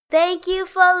Thank you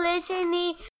for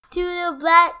listening to the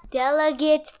Black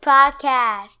Delegates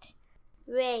Podcast.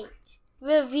 Rate,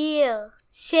 review,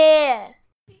 share.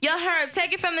 Yo, Herb,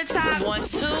 take it from the top. 1,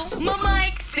 2. My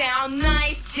mic sound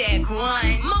nice. Check 1.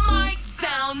 My mic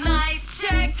sound nice.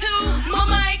 Check 2.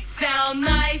 My mic sound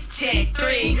nice. Check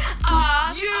 3.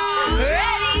 Are you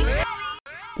ready?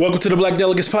 Welcome to the Black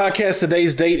Delegates Podcast.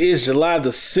 Today's date is July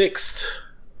the 6th.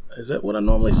 Is that what I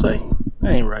normally say?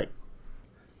 That ain't right.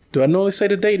 Do I normally say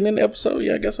the date in the episode?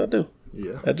 Yeah, I guess I do.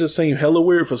 Yeah. That just seemed hella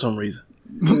weird for some reason.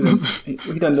 He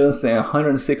done this thing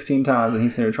 116 times and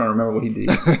he's sitting there trying to remember what he did.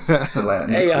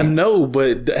 Hey, I know,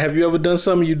 but have you ever done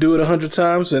something you do it 100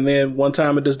 times and then one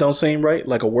time it just don't seem right?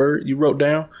 Like a word you wrote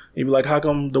down? You be like, how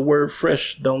come the word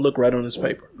fresh don't look right on this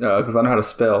paper? Because I know how to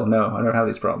spell. No, I don't have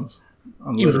these problems.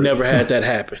 You've never had that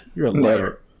happen. You're a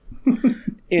liar.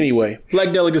 Anyway,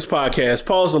 Black Delegates Podcast,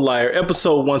 Paul's a Liar,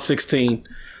 episode 116.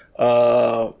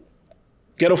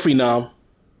 Ghetto Phenom.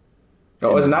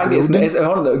 Oh, it's not.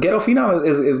 Hold on. The Ghetto Phenom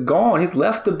is gone. He's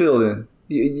left the building.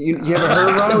 You haven't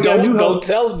heard Ron? Don't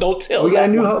tell. We got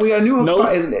a new nope.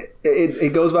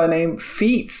 It goes by the name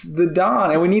Feats the Don,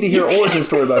 and we need to hear an origin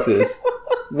story about this.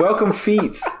 Welcome,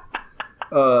 Feats.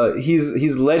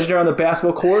 He's legendary on the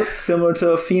basketball court, similar to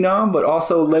Phenom, but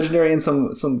also legendary in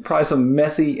some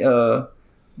messy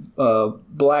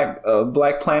Black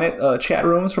Planet chat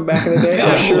rooms from back in the day.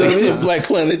 Some Black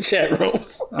Planet chat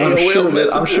rooms. I'm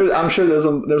sure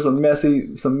there's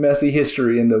some messy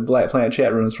history in the Black Planet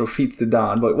chat rooms for Feats to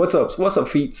Don. But what's up,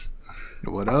 Feats?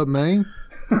 What up, man?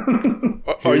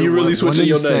 Are you really switching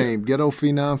your name? Ghetto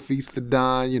Phenom, Feats to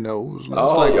Don. You know,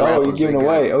 you're giving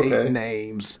away. Okay, 8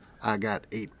 names. I got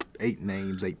eight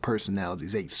names, 8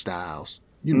 personalities, 8 styles.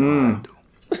 You know how I do.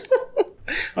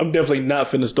 I'm definitely not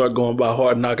finna start going by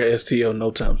Hard Knocker STL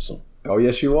no time soon. Oh,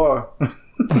 yes, you are.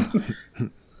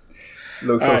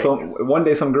 Look, so one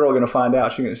day some girl gonna find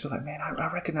out. She's like, man,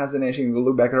 I recognize the name. She can go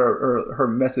look back at her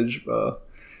message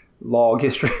log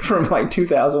history from like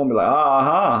 2001 and be like,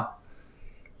 aha.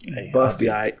 Hey, busted.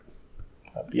 I'll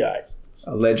be all right.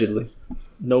 Allegedly.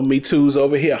 No Me Too's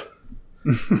over here.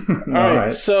 All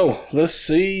right, so let's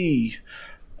see.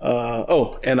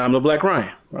 And I'm the Black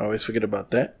Ryan. I always forget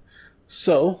about that.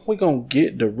 So we're going to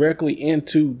get directly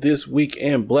into this week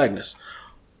in blackness.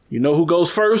 You know who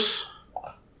goes first?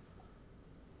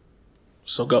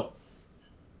 So go.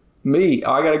 Me.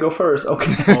 Oh, I got to go first.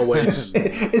 Okay. Always.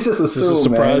 It's just Is this a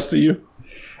surprise to you?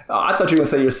 I thought you were going to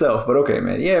say yourself, but okay,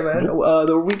 man. Yeah, man.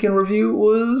 The weekend review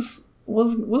was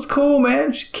cool,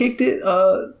 man. She kicked it.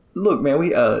 Look,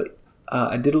 man,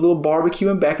 I did a little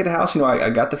barbecuing back at the house. You know, I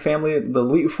got the family the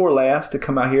week before last to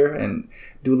come out here and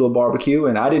do a little barbecue,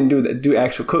 and I didn't do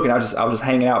actual cooking. I was just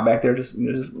hanging out back there, just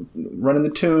running the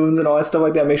tunes and all that stuff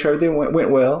like that. Make sure everything went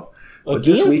well. But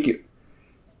this week,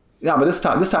 but this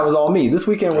time was all me. This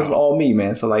weekend was all me,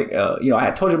 man. So like, I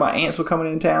had told you my aunts were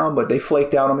coming in town, but they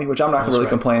flaked out on me, which I'm not really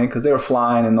complaining because they were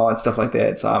flying and all that stuff like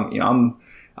that. So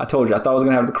I told you, I thought I was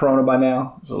going to have the corona by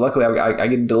now. So luckily, I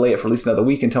get to delay it for at least another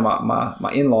week until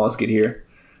my in-laws get here.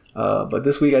 But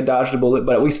this week I dodged a bullet.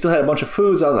 But we still had a bunch of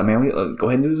food. So I was like, man, go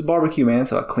ahead and do this barbecue, man.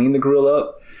 So I cleaned the grill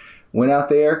up, went out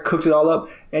there, cooked it all up.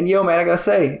 And yo, man, I got to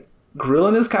say,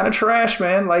 grilling is kind of trash,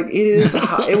 man. Like it is.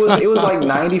 It was like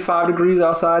 95 degrees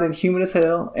outside and humid as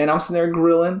hell. And I'm sitting there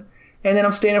grilling. And then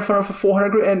I'm standing in front of for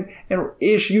 400 and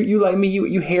Ish, you like me,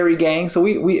 you hairy gang. So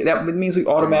we that means we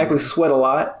automatically sweat a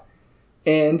lot.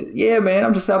 And yeah, man,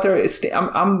 I'm just out there.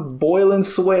 I'm boiling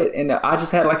sweat, and I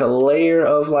just had like a layer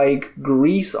of like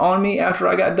grease on me after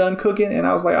I got done cooking, and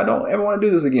I was like, I don't ever want to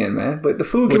do this again, man. But the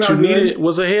food came out good. What you needed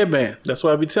was a headband. That's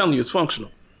why I be telling you it's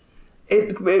functional.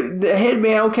 The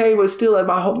headband, okay, but still, like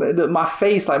my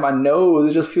face, like my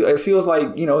nose, it feels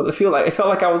like it felt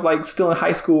like I was like still in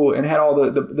high school and had all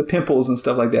the pimples and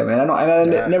stuff like that, man. I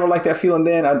never liked that feeling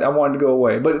then. I wanted to go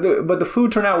away, but the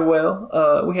food turned out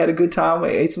well. We had a good time. We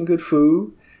ate some good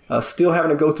food. Still having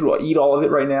to go through eat all of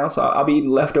it right now, so I'll be eating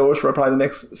leftovers for probably the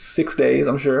next 6 days,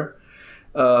 I'm sure.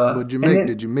 Did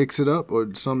you mix it up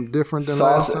or something different than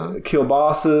last time?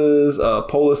 Kielbasa's,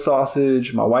 Polish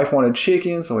sausage. My wife wanted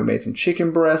chicken, so we made some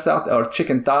chicken breasts out there, or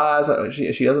chicken thighs.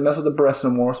 She doesn't mess with the breast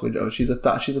no more, so she's a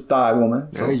thigh woman.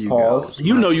 So there you pause. go.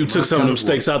 You know, you took some of them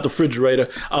steaks out the refrigerator,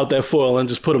 out that foil, and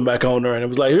just put them back on her, and it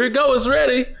was like, here you go, it's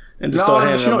ready. And just start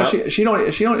handing them out. She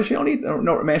don't eat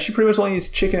no, man. She pretty much only eats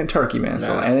chicken and turkey, man.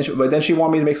 So but then she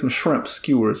wanted me to make some shrimp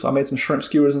skewers, so I made some shrimp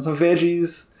skewers and some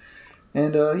veggies.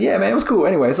 And yeah, man, it was cool.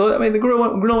 Anyway, so I mean, the grill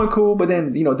went cool, but then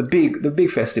the big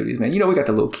festivities, man. We got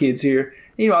the little kids here.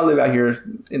 I live out here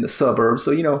in the suburbs,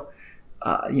 so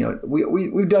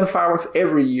we've done fireworks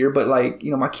every year, but like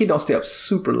my kid don't stay up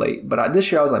super late. But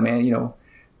this year I was like, man,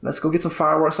 let's go get some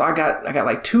fireworks. So I got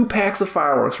like 2 packs of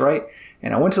fireworks, right?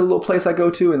 And I went to the little place I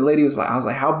go to, and the lady was like, I was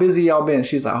like, how busy y'all been?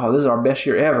 She's like, oh, this is our best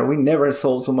year ever. We never have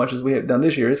sold so much as we have done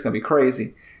this year. It's going to be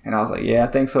crazy. And I was like, yeah, I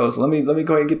think so. So let me go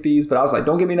ahead and get these. But I was like,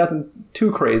 don't get me nothing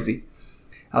too crazy.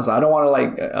 I was like, I don't want to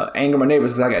like anger my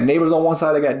neighbors, because I got neighbors on one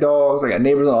side that got dogs. I got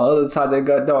neighbors on the other side that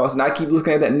got dogs. And I keep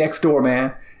looking at that next door,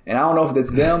 man. And I don't know if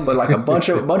it's them, but like a bunch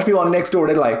of people on next door,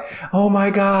 they're like, oh my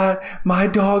God, my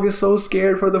dog is so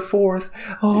scared for the 4th.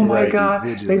 Oh my God.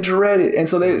 They dread it. And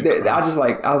so I was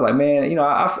like, man, you know,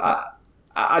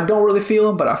 I don't really feel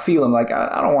them, but I feel them. Like,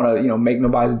 I don't want to, you know, make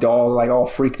nobody's dog like all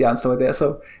freaked out and stuff like that.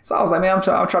 So I was like, man, I'm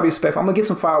trying to be respectful. I'm going to get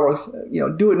some fireworks, you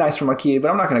know, do it nice for my kid,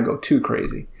 but I'm not going to go too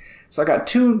crazy. So I got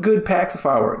 2 good packs of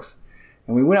fireworks.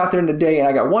 And we went out there in the day, and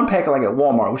I got 1 pack like at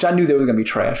Walmart, which I knew they were going to be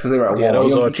trash because they were at Walmart. Yeah,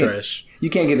 those are trash. You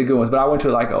can't get the good ones, but I went to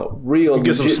like a real You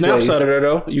get some snaps out of there,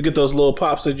 though. You get those little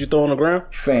pops that you throw on the ground.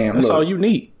 Fam, that's all you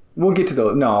need. We'll get to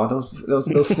those. No,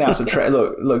 those snaps are trash.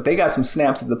 Look, they got some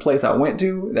snaps at the place I went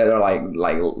to that are like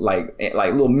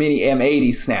little mini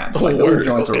M80 snaps. Like those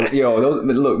joints are,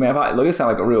 look, man, it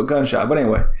sounds like a real gunshot. But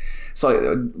anyway.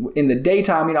 So in the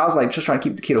daytime, you know, I was like just trying to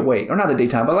keep the kid awake. Or not the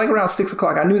daytime, but like around 6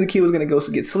 o'clock, I knew the kid was going to go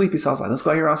get sleepy. So I was like, let's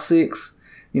go out here around 6,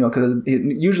 you know, because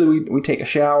usually we take a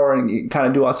shower and kind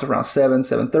of do all stuff around 7,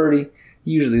 7:30.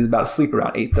 Usually it's about to sleep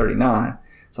around 8:39.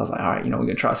 So I was like, all right, you know, we're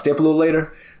going to try to stay up a little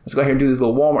later. Let's go out here and do this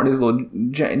little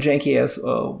janky ass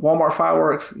Walmart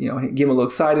fireworks, you know, get him a little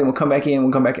excited. We'll come back in,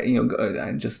 you know,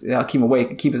 and just I'll keep him awake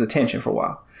and keep his attention for a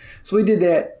while. So we did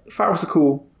that. Fireworks are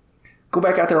cool. Go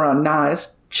back out there around 9.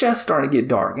 It's just starting to get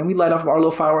dark, and we light off our little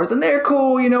fireworks, and they're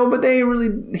cool, you know, but they ain't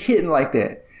really hitting like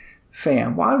that.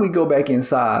 Fam, why do we go back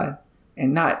inside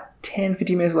and not 10,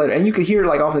 15 minutes later? And you could hear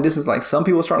like off in the distance, like some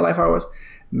people start light fireworks.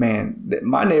 Man,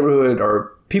 my neighborhood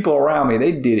or people around me,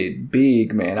 they did it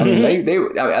big, man. I mean, they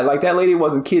like that lady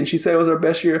wasn't kidding. She said it was her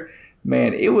best year.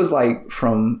 Man, it was like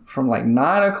from like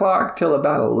 9 o'clock till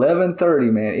about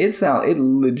 11:30, man. It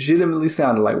legitimately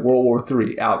sounded like World War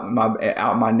III out in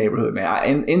my neighborhood, man.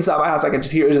 And inside my house, I could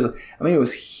just hear it. It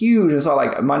was huge. And so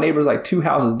like my neighbors like 2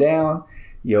 houses down,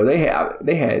 they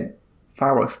had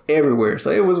fireworks everywhere. So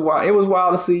it was wild. It was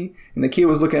wild to see. And the kid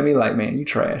was looking at me like, man, you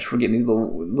trash for getting these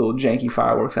little janky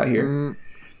fireworks out here.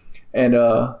 And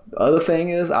the other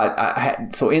thing is, I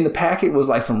had, so in the packet was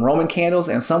like some Roman candles,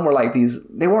 and some were like these.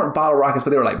 They weren't bottle rockets, but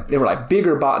they were like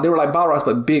bigger. They were like bottle rockets,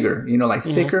 but bigger. You know, like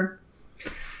thicker.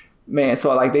 Man,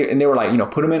 so they were like, you know,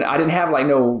 put them in. I didn't have like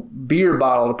no beer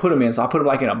bottle to put them in, so I put them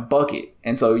like in a bucket.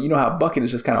 And so you know how a bucket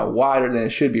is just kind of wider than it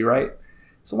should be, right?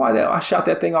 So I shot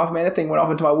that thing off, man. That thing went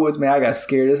off into my woods, man. I got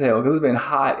scared as hell because it's been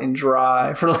hot and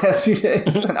dry for the last few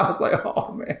days. And I was like,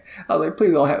 oh, man. I was like,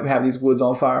 please don't have these woods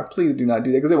on fire. Please do not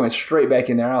do that, because it went straight back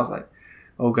in there. And I was like,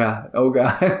 oh, God.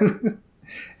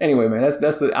 Anyway, man,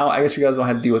 that's I guess you guys don't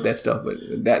have to deal with that stuff, but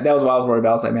that was what I was worried about.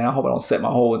 I was like, man, I hope I don't set my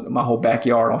whole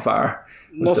backyard on fire.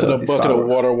 Nothing a bucket of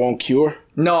water won't cure.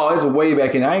 No, it's way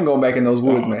back in there. I ain't going back in those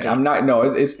woods, man. Okay. I'm not. No,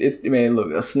 it's man.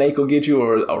 Look, a snake will get you,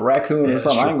 or a raccoon or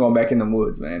something. I ain't going back in the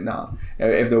woods, man. No.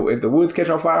 If the woods catch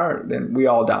on fire, then we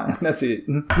all die. That's it.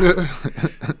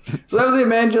 So that was it,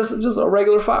 man. Just a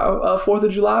regular 4th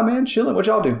of July, man. Chilling. What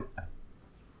y'all do?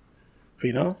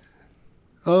 Fino?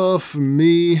 For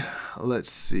me,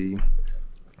 let's see.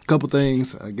 A couple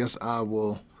things. I guess I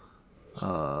will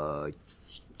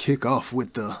kick off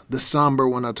with the somber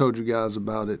one. I told you guys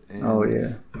about it.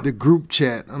 And the group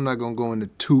chat. I'm not going to go into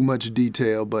too much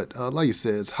detail, but like you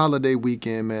said, it's holiday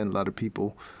weekend, man. A lot of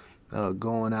people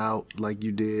going out like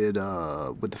you did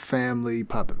with the family,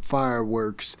 popping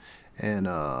fireworks. And,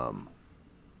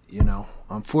 you know,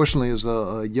 unfortunately, as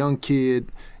a young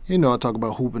kid, you know, I talk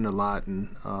about hooping a lot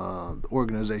and the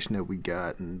organization that we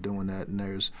got and doing that. And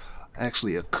there's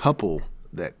actually a couple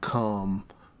that come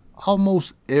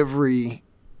almost every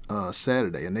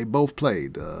Saturday, and they both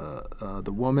played.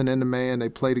 The woman and the man, they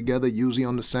play together, usually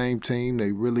on the same team.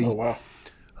 They really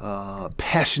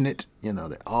passionate. You know,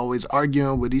 they're always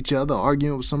arguing with each other,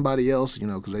 arguing with somebody else, you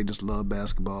know, because they just love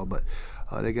basketball. But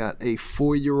they got a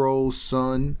 4-year-old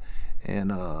son,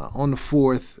 and on the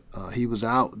 4th, he was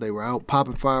out. They were out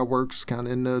popping fireworks kind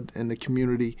of in the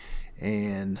community,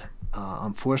 and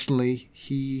unfortunately,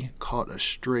 he caught a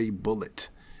stray bullet.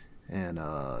 And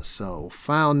so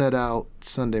found that out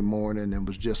Sunday morning and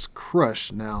was just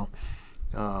crushed. Now,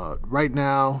 right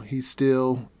now he's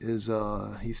still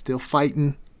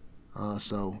fighting.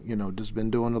 So, you know, just been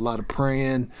doing a lot of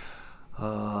praying,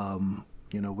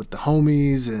 you know, with the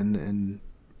homies and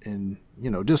you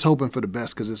know, just hoping for the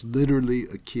best, because it's literally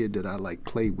a kid that I like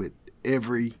play with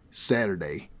every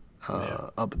Saturday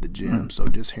up at the gym. So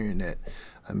just hearing that,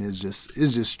 I mean, it's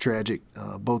just tragic.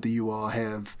 Both of you all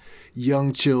have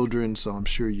young children, so I'm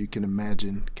sure you can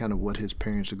imagine kind of what his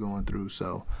parents are going through.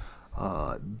 So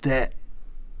that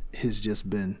has just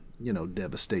been,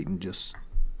 devastating. Just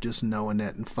knowing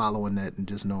that and following that and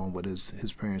just knowing what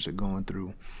his parents are going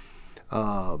through.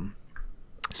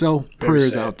 So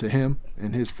prayers out to him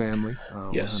and his family.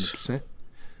 Yes. 100%.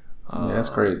 Yeah, that's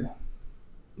crazy.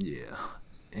 Yeah.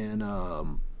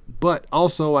 And but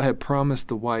also I had promised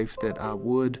the wife that I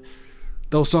would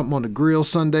throw something on the grill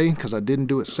Sunday because I didn't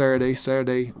do it Saturday.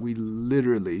 Saturday,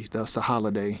 that's the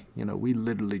holiday, we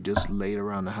literally just laid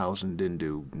around the house and didn't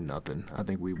do nothing. I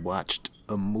think we watched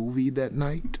a movie that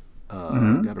night,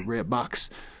 got a red box.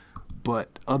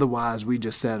 But otherwise, we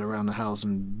just sat around the house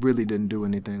and really didn't do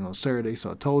anything on Saturday.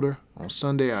 So I told her on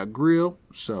Sunday I grill.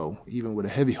 So even with a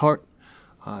heavy heart,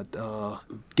 I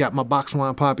got my box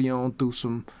wine poppy on, threw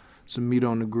some meat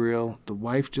on the grill. The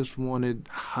wife just wanted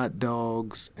hot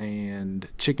dogs and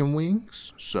chicken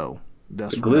wings. So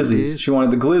that's the what I did. glizzies. She wanted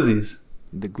the glizzies.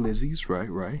 The glizzies,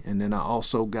 right. And then I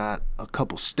also got a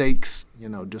couple steaks,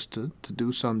 just to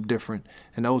do something different.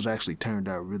 And those actually turned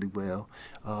out really well.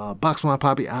 Box Wine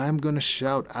Poppy, I'm going to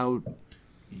shout out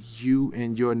you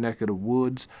in your neck of the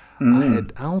woods. I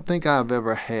don't think I've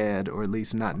ever had, or at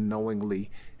least not knowingly,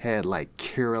 had like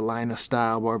Carolina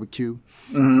style barbecue.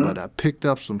 But I picked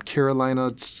up some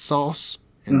Carolina sauce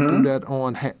and threw that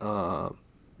on,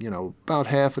 about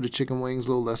half of the chicken wings, a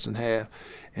little less than half.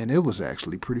 And it was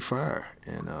actually pretty fire.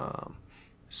 And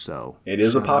so it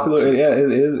is a popular. Yeah,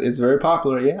 it is. It's very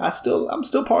popular. Yeah, I'm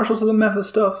still partial to the Memphis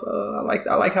stuff. I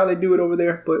like how they do it over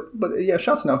there. But yeah,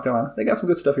 shouts to North Carolina. They got some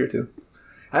good stuff here too.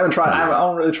 I haven't tried. I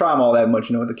don't really try them all that much.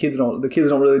 The kids don't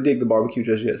really dig the barbecue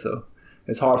just yet. So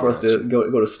it's hard for us to go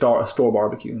to store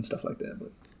barbecue and stuff like that.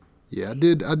 But yeah,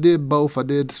 I did both. I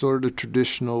did sort of the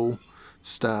traditional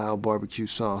style barbecue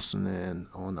sauce, and then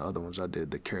on the other ones I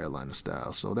did the Carolina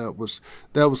style. So that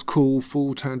was cool.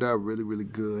 Food turned out really, really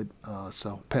good.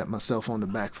 So pat myself on the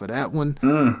back for that one.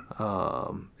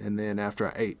 And then after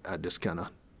I ate, I just kind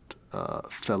of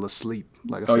fell asleep.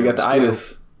 Like I said, you got the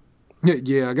itis.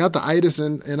 Yeah, I got the itis,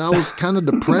 and I was kind of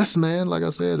depressed, man. Like I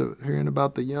said, hearing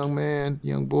about the young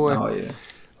boy. Oh yeah.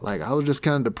 Like, I was just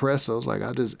kind of depressed. So I was like,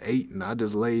 I just ate and I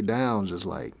just laid down, just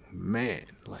like, man,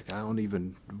 like, I don't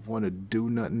even want to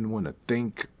do nothing, want to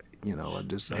think, I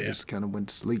just kind of went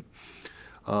to sleep.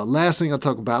 Last thing I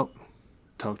talked about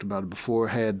it before,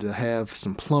 had to have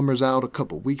some plumbers out a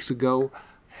couple weeks ago,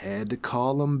 had to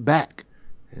call them back.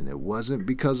 And it wasn't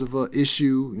because of an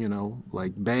issue,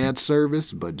 like bad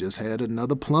service, but just had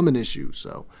another plumbing issue.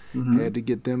 So had to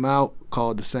get them out,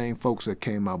 called the same folks that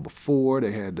came out before.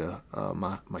 They had to,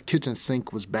 my kitchen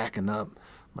sink was backing up.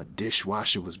 My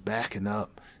dishwasher was backing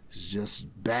up. It's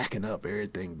just backing up,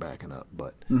 everything backing up.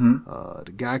 But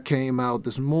the guy came out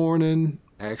this morning,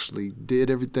 actually did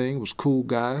everything, was a cool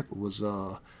guy, was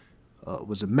a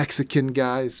Mexican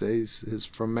guy. He's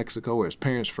from Mexico, or his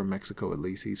parents from Mexico at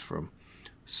least. He's from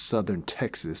Southern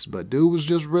Texas, but dude was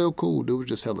just real cool. Dude was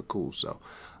just hella cool. So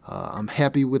I'm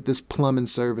happy with this plumbing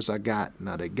service I got.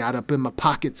 Now they got up in my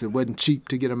pockets. It wasn't cheap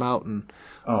to get them out and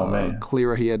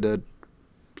clear. He had to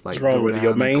go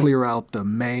down and clear out the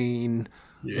main.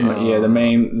 The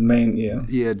main.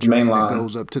 Yeah, drain that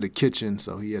goes up to the kitchen.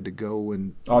 So he had to go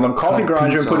and all them coffee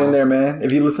grinds you put in there, man.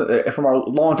 If you listen from our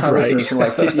long time listeners from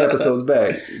like 50 episodes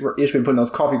back, Ish been putting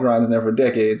those coffee grinds in there for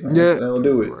decades, man. Yeah, that'll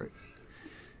do it. Right.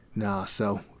 Nah,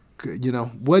 so,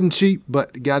 wasn't cheap,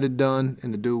 but got it done,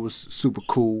 and the dude was super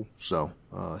cool. So,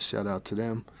 shout out to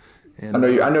them. And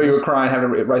I know you were crying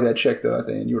having to write that check though. I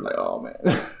think you were like, oh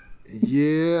man.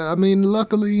 Yeah, I mean,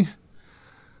 luckily,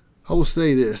 I will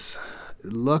say this.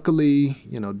 Luckily,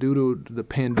 due to the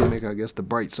pandemic, I guess the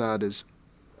bright side is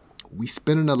we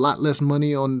spending a lot less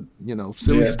money on,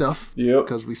 silly stuff. Yep.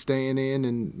 Because we staying in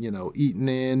and, eating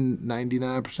in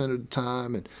 99% of the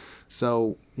time. And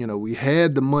so, we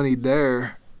had the money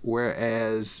there,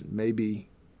 whereas maybe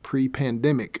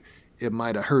pre-pandemic, it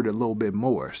might have hurt a little bit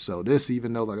more. So this,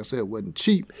 even though, like I said, it wasn't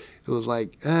cheap, it was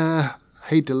like, I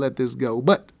hate to let this go.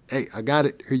 But, hey, I got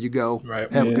it. Here you go.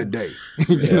 Right. Have a good day.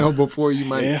 Before you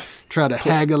might try to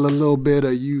haggle a little bit,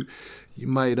 or you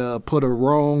might put a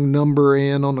wrong number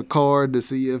in on the card to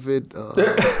see if it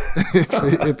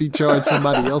if he charged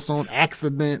somebody else on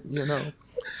accident,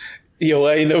 Yo,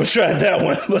 I ain't never tried that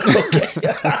one, but okay.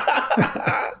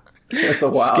 That's a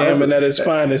wild scamming at its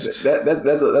finest.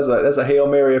 That's a Hail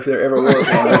Mary if there ever was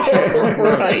one.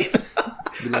 Right.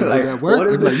 Like, did that work? What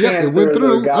is the like, chance it went there's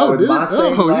through. a guy with did my it?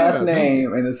 same last yeah.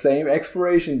 name and the same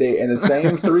expiration date and the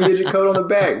same 3-digit code on the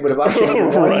back, but if I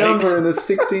change one number in the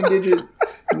 16-digit,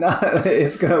 I'm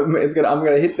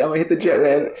gonna hit the jet.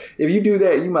 And if you do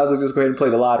that, you might as well just go ahead and play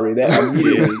the lottery. That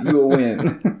immediately you will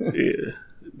win. Yeah,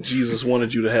 Jesus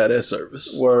wanted you to have that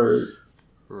service. Word.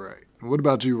 Right. What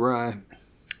about you, Ryan?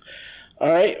 All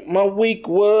right, my week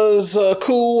was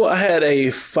cool. I had a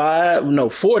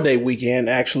 4-day weekend,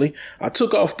 actually. I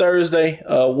took off Thursday,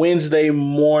 Wednesday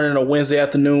morning or Wednesday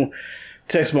afternoon,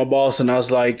 text my boss, and I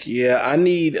was like, yeah, I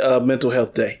need a mental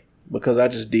health day, because I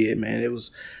just did, man.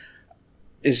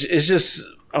 It's just,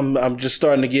 I'm just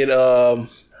starting to get, I'm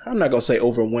not going to say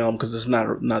overwhelmed, because it's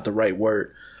not the right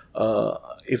word.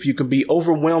 If you can be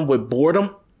overwhelmed with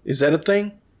boredom, is that a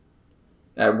thing?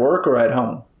 At work or at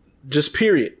home? Just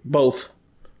period. Both.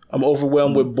 I'm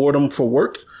overwhelmed with boredom for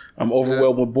work. I'm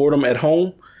overwhelmed with boredom at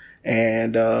home.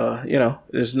 And, I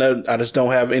just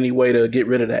don't have any way to get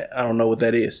rid of that. I don't know what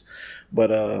that is.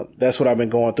 But that's what I've been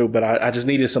going through. But I just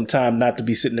needed some time not to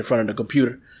be sitting in front of the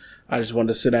computer. I just wanted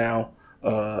to sit down,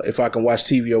 if I can watch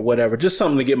TV or whatever. Just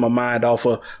something to get my mind off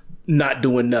of not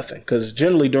doing nothing, because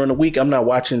generally during the week I'm not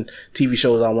watching TV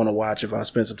shows I want to watch. If I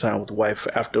spend some time with the wife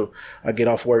after I get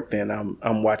off work, then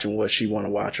I'm watching what she want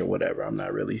to watch or whatever. I'm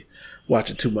not really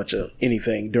watching too much of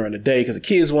anything during the day, because the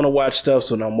kids want to watch stuff,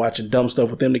 so I'm watching dumb stuff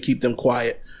with them to keep them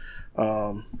quiet.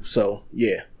 So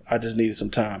yeah, I just needed some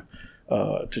time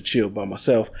to chill by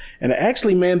myself. And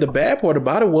actually, man, the bad part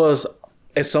about it was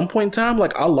at some point in time,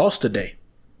 like, I lost a day.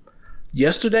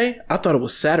 Yesterday I thought it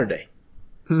was Saturday.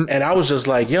 And I was just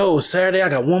like, yo, Saturday, I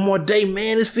got one more day,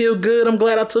 man. This feel good. I'm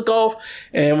glad I took off.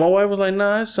 And my wife was like,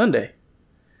 nah, it's Sunday.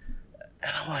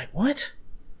 And I'm like, what?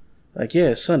 Like,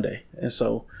 yeah, it's Sunday. And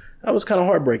so that was kind of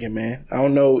heartbreaking, man. I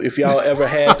don't know if y'all ever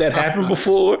had that happen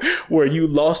before, where you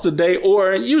lost a day,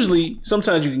 or usually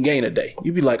sometimes you can gain a day.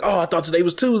 You'd be like, oh, I thought today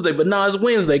was Tuesday, but nah, it's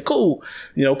Wednesday. Cool.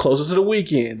 Closer to the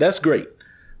weekend. That's great.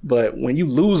 But when you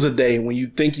lose a day, when you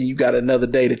thinking you got another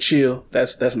day to chill,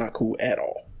 that's not cool at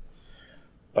all.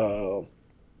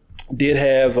 Did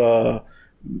have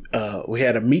we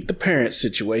had a meet the parents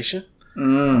situation.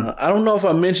 I don't know if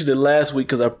I mentioned it last week,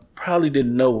 because I probably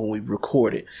didn't know when we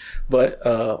recorded, but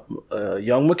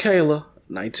young Michaela,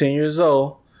 19 years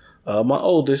old, my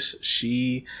oldest,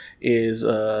 she is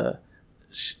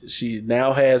she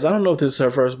now has, I don't know if this is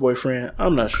her first boyfriend,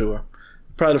 I'm not sure,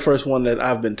 probably the first one that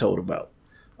I've been told about.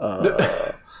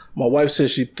 My wife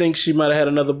says she thinks she might have had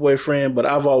another boyfriend, but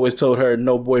I've always told her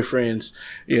no boyfriends,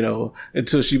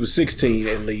 until she was 16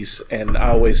 at least. And I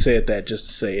always said that just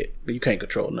to say it. You can't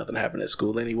control nothing happening at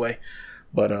school anyway.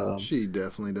 But she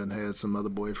definitely done had some other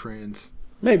boyfriends.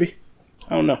 Maybe.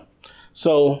 I don't know.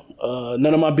 So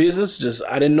none of my business. Just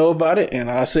I didn't know about it,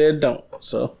 and I said don't.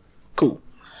 So cool.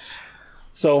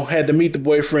 So had to meet the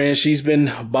boyfriend. She's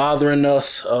been bothering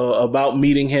us about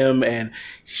meeting him, and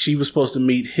she was supposed to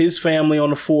meet his family on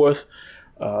the 4th.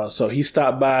 So he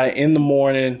stopped by in the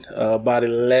morning, about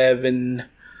 11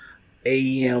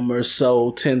 a.m. or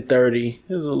so, 10:30.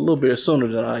 It was a little bit sooner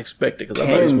than I expected.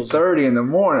 10:30 in the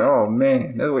morning. Oh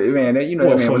man, that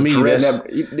man was me, dreading.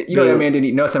 That man didn't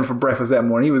eat nothing for breakfast that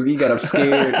morning. He got up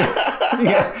scared.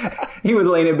 He was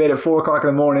laying in bed at 4:00 in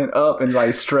the morning, up and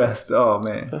like stressed. Oh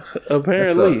man,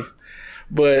 apparently.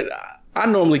 But I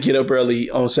normally get up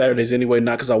early on Saturdays anyway,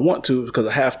 not because I want to, because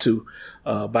I have to.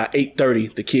 By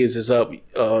 8:30, the kids is up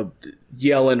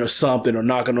yelling or something, or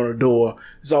knocking on the door.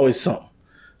 It's always something.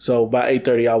 So by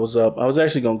 8:30, I was up. I was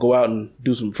actually going to go out and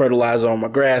do some fertilizer on my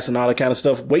grass and all that kind of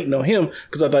stuff, waiting on him,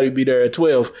 because I thought he'd be there at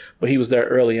 12, but he was there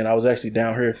early, and I was actually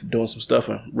down here doing some stuff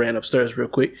and ran upstairs real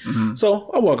quick. Mm-hmm. So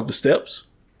I walk up the steps,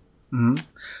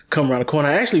 come around the corner.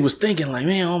 I actually was thinking, like,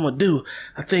 man, what I'm going to do?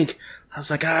 I was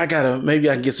like,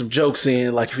 maybe I can get some jokes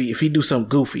in. Like if he do something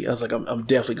goofy, I was like, I'm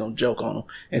definitely going to joke on him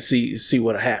and see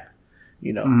what'll happen,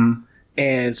 Mm-hmm.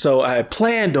 And so I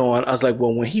planned on, I was like,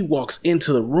 well, when he walks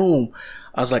into the room,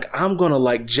 I was like, I'm going to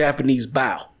like Japanese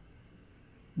bow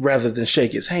rather than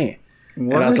shake his hand.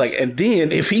 What? And I was like, and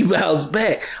then if he bows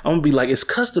back, I'm going to be like, it's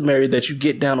customary that you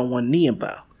get down on one knee and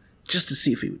bow, just to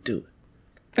see if he would do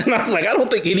it. And I was like, I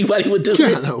don't think anybody would do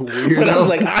this. But I was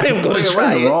like, I am going to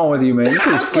try it. What's wrong with you, man? You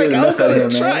I was like, I'm going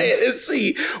to try it and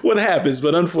see what happens.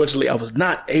 But unfortunately, I was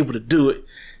not able to do it.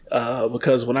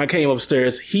 Because when I came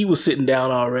upstairs, he was sitting down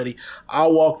already. I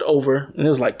walked over, and it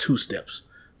was like 2 steps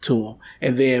to him.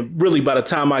 And then really by the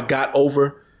time I got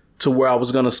over to where I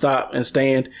was going to stop and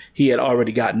stand, he had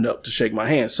already gotten up to shake my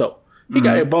hand. So he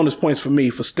got bonus points for me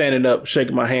for standing up,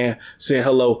 shaking my hand, saying,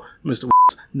 hello, Mr.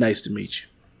 Nice to meet you.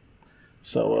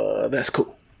 So that's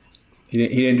cool. He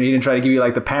didn't try to give you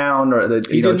like the pound or the.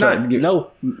 He did not.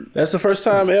 No, that's the first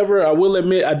time ever. I will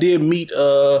admit, I did meet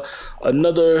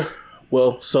another.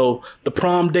 Well, so the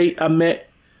prom date I met,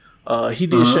 he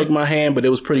did shake my hand, but it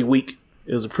was pretty weak.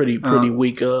 It was a pretty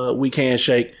weak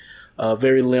handshake,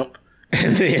 very limp.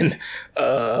 And then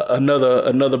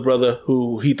another brother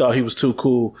who he thought he was too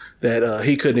cool that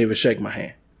he couldn't even shake my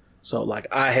hand. So like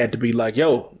I had to be like,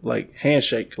 yo, like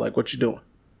handshake, like what you doing?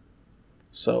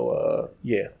 So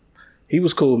yeah. He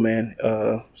was cool, man.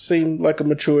 Seemed like a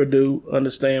mature dude,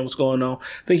 understand what's going on.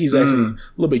 I think he's actually a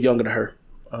little bit younger than her,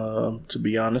 to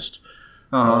be honest.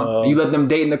 You let them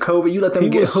date in the COVID? You let them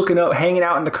get hooking up, hanging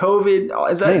out in the COVID?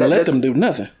 Is that, I ain't let them do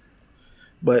nothing.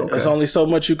 But there's only so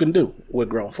much you can do with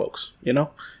grown folks, you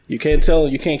know? You can't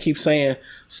keep saying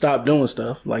stop doing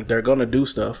stuff. Like, they're going to do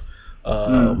stuff.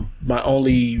 My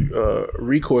only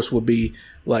recourse would be,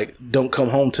 like, don't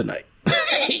come home tonight.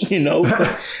 You know,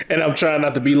 and I'm trying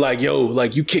not to be like, yo,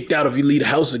 like you kicked out if you leave the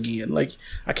house again. Like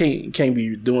I can't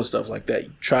be doing stuff like that.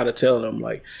 You try to tell them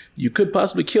like you could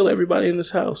possibly kill everybody in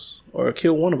this house or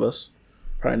kill one of us.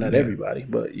 Probably not everybody,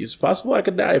 but it's possible I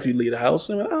could die if you leave the house.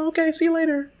 And oh, okay, see you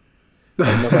later.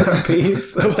 Like,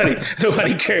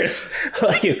 nobody cares.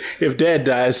 Like if dad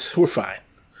dies, we're fine.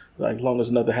 Like as long as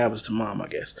nothing happens to mom, I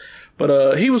guess.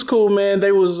 But he was cool, man.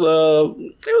 They was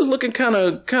looking kind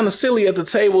of silly at the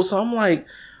table. So I'm like,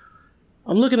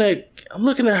 I'm looking at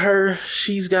her.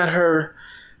 She's got her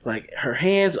like her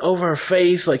hands over her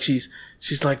face, like she's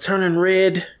like turning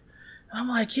red. And I'm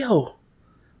like, yo,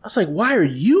 I was like, why are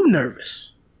you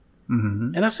nervous?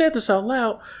 Mm-hmm. And I said this out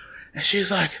loud, and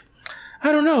she's like,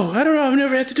 I don't know. I've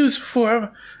never had to do this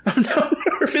before. I'm now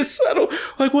nervous. I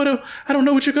don't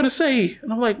know what you're gonna say.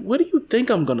 And I'm like, what do you think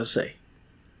I'm gonna say?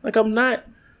 Like I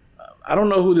don't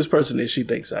know who this person is. She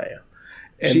thinks I am.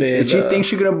 And she thinks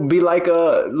she's gonna be like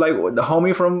the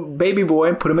homie from Baby Boy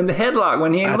and put him in the headlock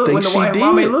when he ain't when the white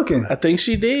mom ain't looking. I think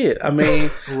she did. I mean,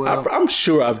 I'm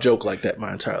sure I've joked like that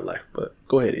my entire life. But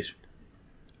go ahead, Ish.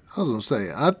 I was gonna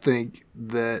say, I think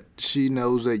that she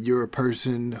knows that you're a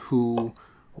person who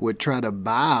would try to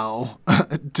bow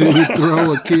to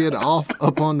throw a kid off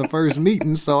upon the first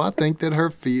meeting. So I think that her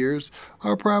fears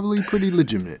are probably pretty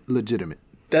legitimate.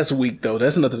 That's weak, though.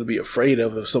 That's nothing to be afraid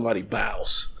of if somebody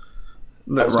bows.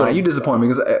 Look, Ryan, you disappoint me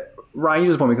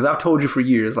because I've told you for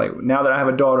years, like now that I have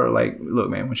a daughter, like, look,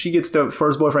 man, when she gets the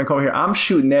first boyfriend come here, I'm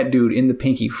shooting that dude in the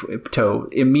pinky toe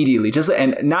immediately.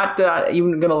 And not that I'm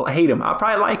even going to hate him. I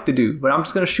probably like the dude, but I'm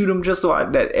just going to shoot him just so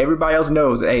that everybody else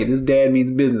knows, hey, this dad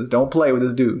means business. Don't play with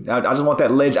this dude. I just want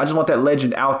that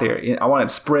legend out there. I want it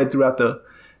spread throughout the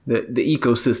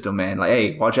ecosystem, man. Like,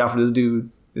 hey, watch out for this dude.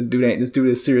 This dude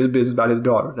is serious business about his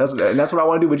daughter. That's what I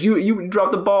want to do. But you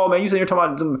dropped the ball, man. You said you're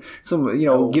talking about some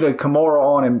get a Kimura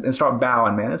on and start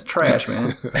bowing, man. That's trash,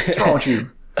 man. What's wrong with you?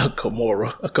 A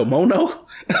Kimura, a kimono,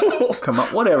 come on,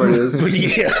 whatever it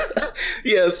is.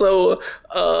 Yeah. So,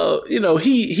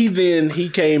 he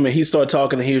came and he started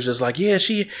talking and he was just like, yeah,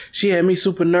 she had me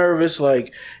super nervous.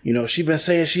 Like, she been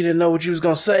saying she didn't know what you was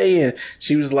gonna say, and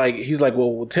he's like,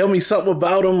 well, tell me something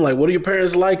about him. Like, what are your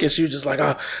parents like? And she was just like,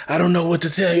 I don't know what to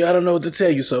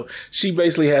tell you. So she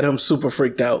basically had him super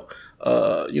freaked out.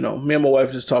 Me and my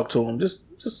wife just talked to him just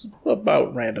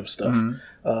about random stuff.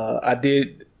 Mm-hmm.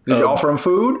 Did you offer him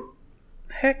food?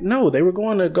 Heck no, they were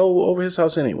going to go over his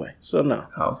house anyway. So no.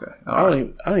 Okay. I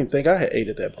don't even think I had ate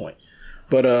at that point.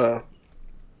 But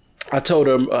I told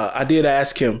him I did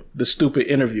ask him the stupid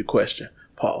interview question,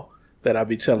 Paul, that I'll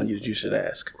be telling you that you should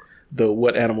ask. The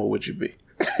what animal would you be?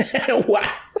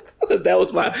 Wow. That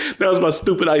was my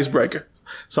stupid icebreaker.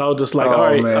 So I was just like, all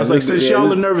right. Man. I was like, since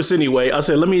y'all are nervous anyway, I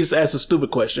said, let me just ask a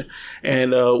stupid question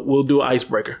and we'll do an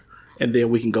icebreaker. And then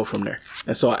we can go from there.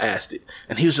 And so I asked it.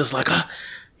 And he was just like,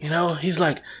 he's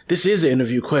like, this is an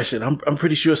interview question. I'm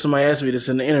pretty sure somebody asked me this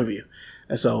in the interview.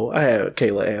 And so I had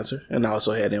Kayla answer. And I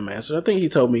also had him answer. I think he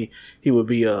told me he would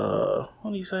be what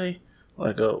did he say?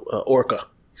 Like a orca.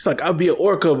 He's like, I'll be an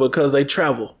orca because they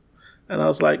travel. And I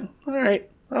was like, all right,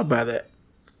 I'll buy that.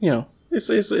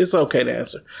 It's okay to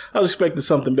answer. I was expecting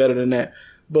something better than that.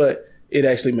 But it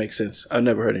actually makes sense. I've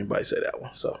never heard anybody say that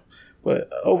one. So.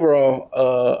 But overall,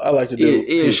 I like to do I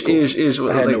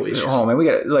had no issues. Oh man, we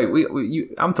got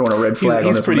I'm throwing a red flag.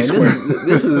 He's on this pretty one, man. square.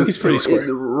 This is he's pretty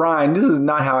square. Ryan, this is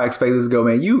not how I expect this to go,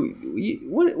 man.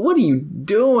 What are you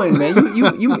doing, man?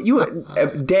 You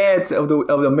dads of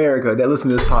America that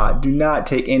listen to this pod, do not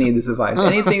take any of this advice.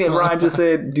 Anything that Ryan just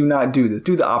said, do not do this.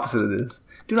 Do the opposite of this.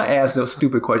 Do not ask those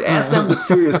stupid questions. Ask them the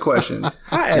serious questions.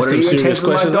 I asked them serious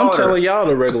questions. I'm telling y'all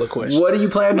the regular questions. What do you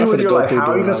plan to do with your life?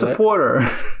 How are you going to support her?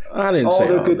 I didn't all say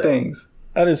the all good that. things.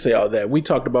 I didn't say all that. We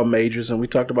talked about majors and we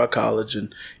talked about college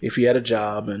and if he had a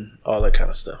job and all that kind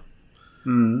of stuff.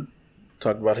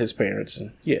 Talked about his parents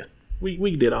and yeah,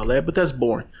 we did all that, but that's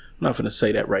boring. I'm not going to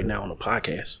say that right now on the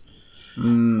podcast.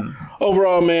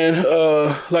 Overall, man,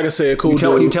 like I said, cool. You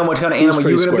tell him what kind of animal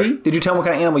you were going to be? Did you tell him what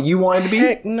kind of animal you wanted to be?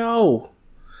 Heck no.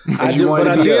 I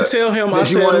did tell him. I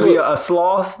said, you want to be a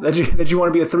sloth? That you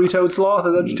want to be a 3-toed sloth?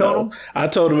 Is that what you told him? I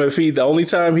told him the only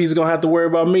time he's gonna have to worry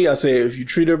about me, I said if you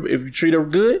treat her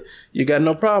good, you got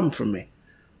no problem for me.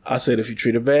 I said if you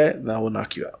treat her bad, then I will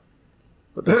knock you out.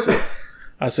 But that's it.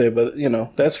 I said, but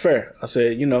that's fair. I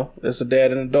said, that's a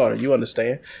dad and a daughter. You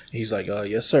understand? And he's like,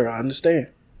 yes, sir, I understand.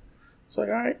 It's like,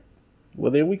 all right,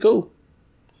 well then we cool.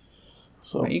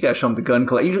 So man, you gotta show him the gun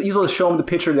collection. You supposed to show him the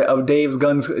picture of Dave's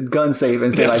gun safe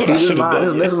and say like, "See, this is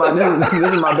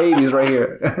my babies right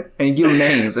here," and you give them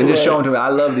names and just show them to me. I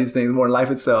love these things more than life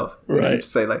itself. Right?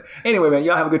 Just say like, anyway, man,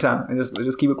 y'all have a good time and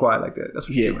just keep it quiet like that. That's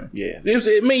what you do, man. Yeah.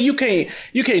 I mean, you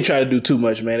can't try to do too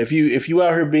much, man. If you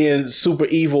out here being super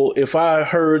evil, if I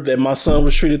heard that my son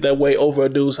was treated that way over a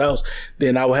dude's house,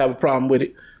 then I would have a problem with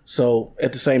it. So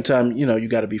at the same time, you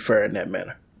got to be fair in that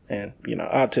manner. And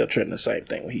I'll tell Trenton the same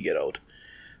thing when he get older.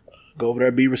 Go over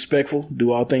there, be respectful,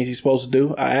 do all things he's supposed to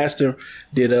do. I asked her,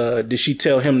 did she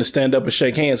tell him to stand up and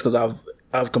shake hands? Because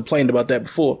I've complained about that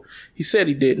before. He said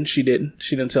he didn't. She didn't.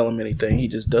 She didn't tell him anything. He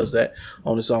just does that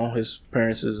on his own. His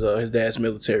parents his dad's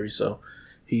military, so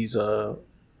he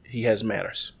has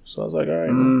manners. So I was like, all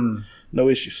right, no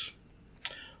issues.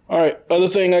 All right, other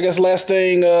thing, I guess last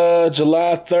thing,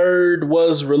 July 3rd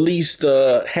was released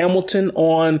Hamilton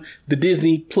on the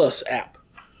Disney Plus app.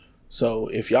 So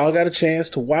if y'all got a chance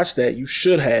to watch that, you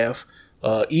should have.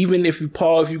 Even if you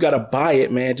got to buy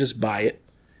it, man, just buy it.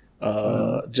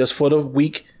 Just for the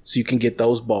week so you can get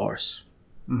those bars.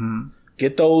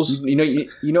 Get those,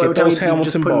 get those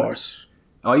Hamilton bars.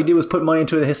 All you did was put money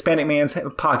into the Hispanic man's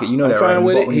pocket. You know that, right? I'm fine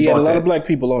with it. He had a lot of black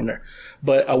people on there.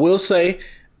 But I will say,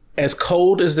 as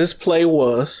cold as this play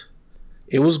was,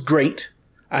 it was great.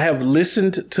 I have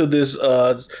listened to this,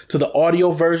 to the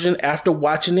audio version after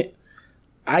watching it.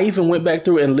 I even went back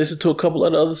through and listened to a couple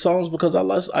of the other songs because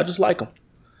I just like them.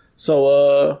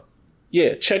 So,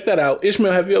 yeah, check that out.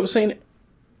 Ishmael, have you ever seen it?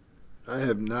 I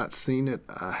have not seen it.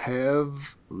 I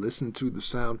have listened to the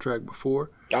soundtrack before.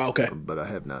 Oh, okay. But I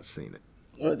have not seen it.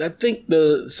 I think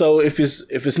if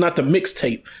it's not the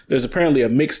mixtape, there's apparently a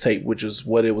mixtape, which is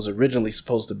what it was originally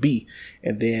supposed to be,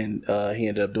 and then he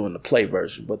ended up doing the play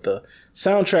version. But the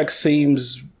soundtrack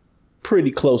seems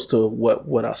pretty close to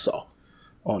what I saw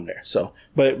on there. So,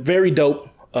 but very dope,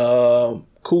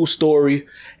 cool story,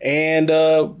 and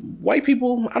white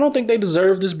people, I don't think they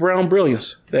deserve this brown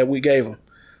brilliance that we gave them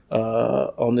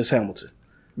on this Hamilton.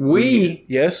 We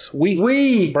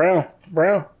brown.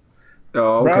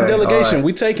 Oh, okay. Brown delegation, right.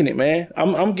 We taking it, man.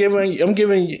 I'm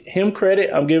giving him credit.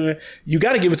 You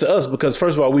got to give it to us because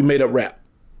first of all, we made up rap,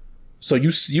 so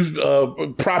you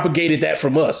propagated that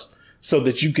from us so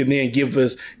that you can then give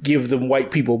them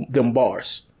white people them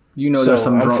bars. There's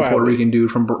some drunk Puerto Rican dude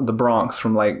from the Bronx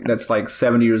that's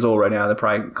 70 years old right now that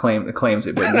probably claims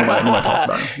it, but nobody talks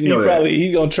about him.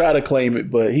 He's gonna try to claim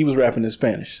it, but he was rapping in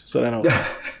Spanish, so that don't.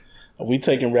 We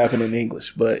taking rapping in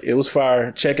English, but it was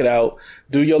fire. Check it out.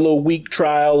 Do your little week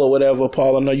trial or whatever.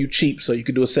 Paul, I know you cheap, so you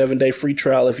could do a 7-day free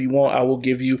trial if you want. I will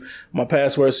give you my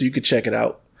password so you could check it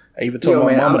out. I even told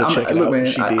my mama to check it out. Man,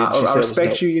 she did. I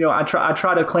respect you. I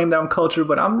try to claim that I'm cultured,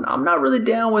 but I'm not really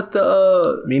down with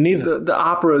the me neither. The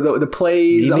opera, the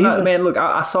plays. I'm not, man. Look,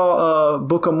 I saw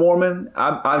Book of Mormon.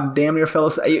 I damn near fell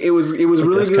asleep. It was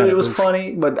really good. It was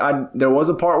funny, but there was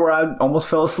a part where I almost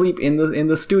fell asleep in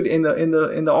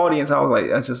the audience. I was like,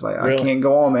 that's just like really? I can't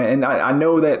go on, man. And I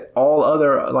know that all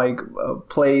other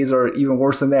plays are even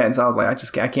worse than that. And so I was like,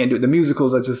 I can't do it. The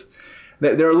musicals are just.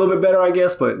 They're a little bit better, I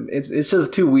guess, but it's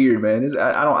just too weird, man.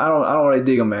 I don't really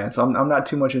dig them, man. So I'm not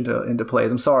too much into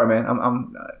plays. I'm sorry, man.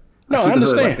 I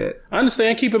understand. Like that. I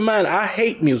understand. Keep in mind, I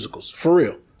hate musicals for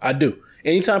real. I do.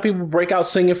 Anytime people break out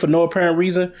singing for no apparent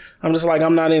reason, I'm just like,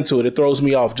 I'm not into it. It throws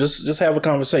me off. Just have a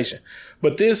conversation.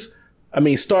 But this,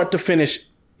 start to finish,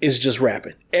 is just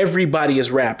rapping. Everybody is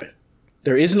rapping.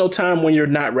 There is no time when you're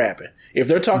not rapping. If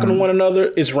they're talking to one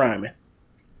another, it's rhyming.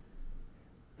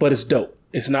 But it's dope.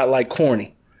 It's not like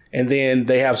corny. And then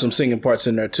they have some singing parts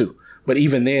in there too. But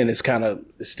even then, it's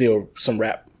still some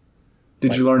rap.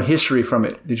 Did you learn history from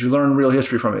it? Did you learn real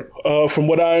history from it? From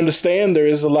what I understand, there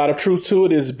is a lot of truth to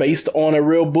it. It's based on a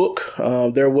real book.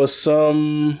 There was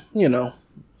some, he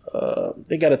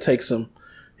got to take some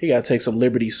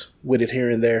liberties with it here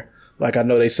and there. Like I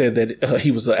know they said that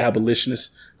he was an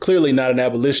abolitionist. Clearly not an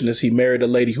abolitionist. He married a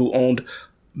lady who owned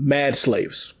mad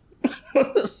slaves.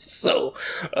 So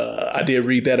I did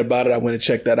read that about it. I went and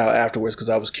checked that out afterwards because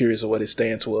I was curious of what his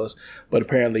stance was. But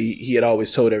apparently he had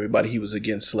always told everybody he was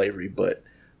against slavery. But,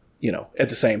 you know, at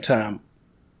the same time,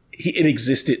 it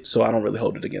existed. So I don't really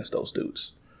hold it against those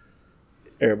dudes.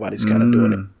 Everybody's kind of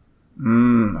doing it.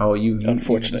 Oh, you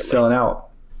unfortunately selling out.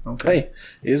 Okay. Hey,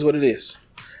 it is what it is.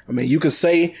 I mean, you could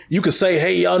say,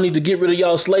 hey, y'all need to get rid of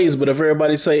y'all slaves. But if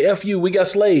everybody say, F you, we got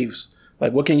slaves.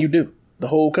 Like, what can you do? The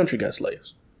whole country got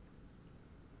slaves.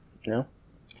 You know?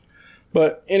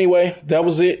 But anyway, that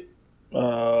was it.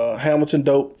 Hamilton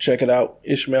dope. Check it out.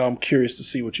 Ishmael, I'm curious to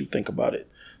see what you think about it.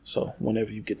 So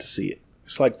whenever you get to see it.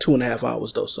 It's like 2.5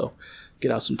 hours though, so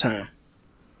get out some time.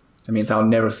 That means I'll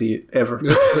never see it ever.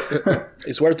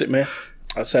 It's worth it, man.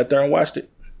 I sat there and watched it.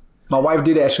 My wife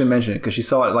did actually mention it because she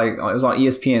saw it, like, it was on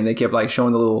ESPN. They kept like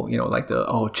showing the little, you know, like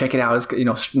check it out. It's, you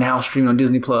know, now streaming on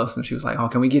Disney Plus. And she was like, oh,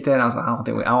 can we get that? And I was like,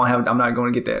 I'm not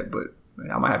going to get that, but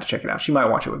I might have to check it out. She might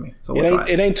watch it with me. So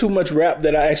it ain't too much rap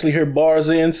that I actually hear bars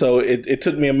in. So it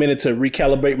took me a minute to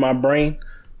recalibrate my brain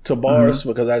to bars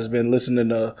because I just been listening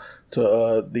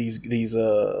to these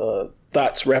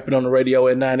thoughts rapping on the radio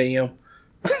at 9 a.m.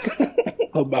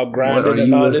 about grinding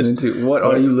and all this. What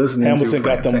are you listening to? Hamilton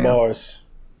got them bars.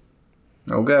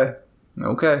 Okay.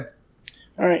 All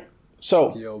right.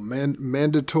 So,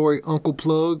 mandatory uncle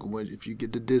plug. If you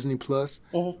get the Disney Plus,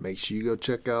 make sure you go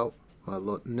check out my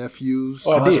little nephews.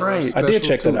 Oh, that's right. I did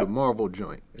check that out. The Marvel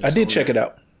joint. I did check it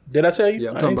out. Did I tell you?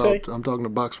 Yeah, I'm talking to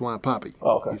Box Wine Poppy.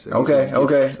 Oh, okay. Okay.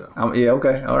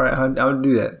 Okay. All right. I'll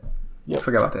do that. Yeah,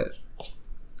 forgot about that.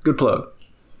 Good plug.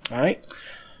 All right,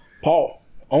 Paul,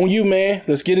 on you, man.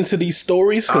 Let's get into these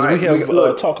stories because we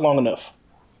have talked long enough.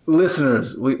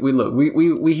 Listeners, we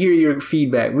hear your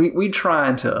feedback. We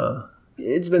trying to.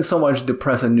 It's been so much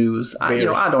depressing news. I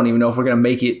don't even know if we're gonna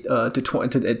make it to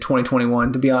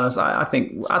 2021. To be honest, I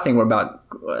think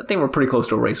we're pretty close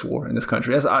to a race war in this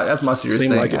country. That's my serious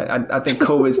thing. Like I think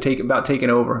COVID's taking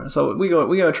over. So we're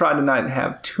gonna try to not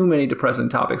have too many depressing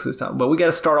topics this time. But we got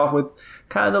to start off with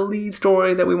kind of the lead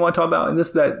story that we want to talk about, and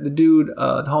the dude,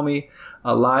 the homie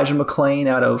Elijah McClain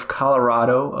out of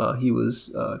Colorado. He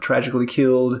was tragically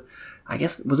killed. I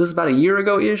guess was this about a year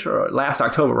ago ish or last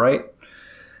October, right?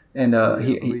 And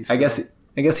I guess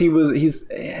he's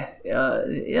I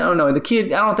don't know, the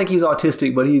kid, I don't think he's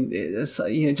autistic, but he's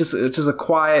just a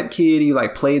quiet kid. He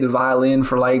like played the violin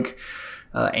for like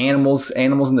animals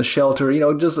in the shelter,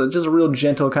 just a real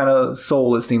gentle kind of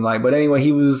soul, it seemed like. But anyway,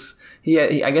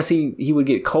 I guess he would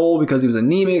get cold because he was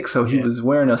anemic, so he was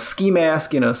wearing a ski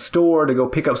mask in a store to go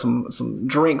pick up some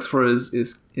drinks for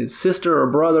his sister or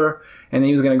brother, and then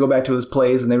he was going to go back to his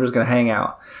place and they were just going to hang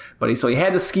out. So he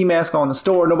had the ski mask on in the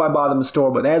store. Nobody bothered him in the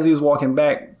store. But as he was walking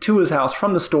back to his house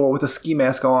from the store with the ski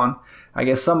mask on, I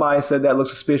guess somebody said that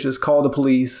looked suspicious, called the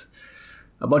police.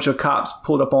 A bunch of cops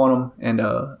pulled up on him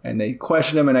and they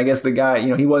questioned him. And I guess the guy,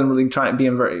 he wasn't really trying to be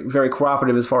very, very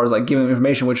cooperative as far as like giving him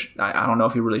information, which I don't know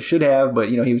if he really should have. But,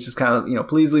 he was just kind of,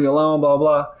 please leave me alone, blah,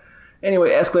 blah.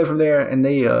 Anyway, it escalated from there, and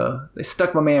they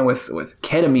stuck my man with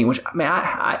ketamine, which,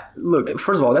 I look,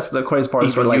 first of all, that's the craziest part of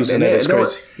the story. Like, that's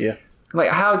crazy. Yeah. Like,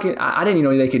 I didn't even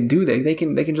know they could do that. They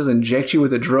can just inject you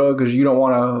with a drug because you don't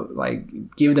want to like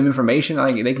give them information.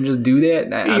 Like, they can just do that.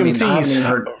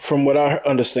 EMTs, from what I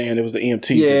understand, it was the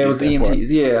EMTs. Yeah, it was the EMTs.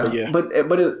 Yeah.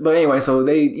 But anyway, so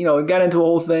they it got into a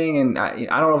whole thing, and I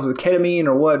don't know if it was ketamine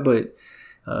or what, but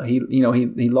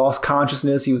he lost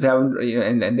consciousness. He was having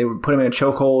and they would put him in a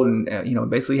chokehold, and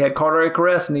basically had cardiac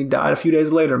arrest, and he died a few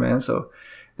days later, man. So.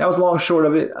 That was long short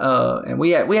of it, and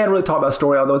we hadn't really talked about the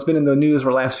story, although it's been in the news for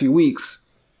the last few weeks,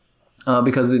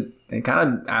 because it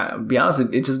kind of, to be honest,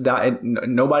 it just died.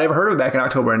 Nobody ever heard of it back in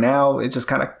October, and now it just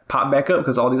kind of popped back up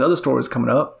because all these other stories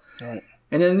coming up. Right.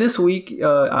 And then this week,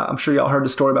 I'm sure y'all heard the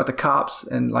story about the cops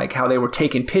and like how they were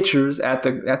taking pictures at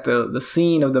the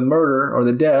scene of the murder or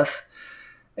the death.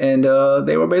 And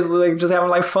they were basically like just having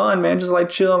like fun, man, just like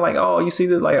chilling, like, oh, you see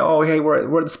that, like, oh, hey,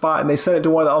 we're at the spot, and they sent it to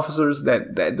one of the officers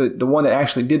that the one that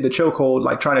actually did the chokehold,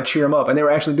 like trying to cheer him up, and they were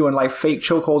actually doing like fake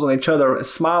chokeholds on each other,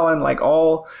 smiling, like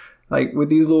all like with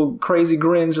these little crazy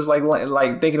grins, just like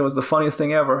thinking it was the funniest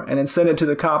thing ever, and then sent it to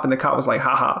the cop, and the cop was like,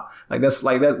 haha, like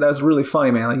that's really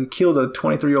funny, man, like you killed a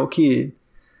 23-year-old kid,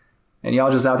 and y'all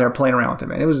just out there playing around with it,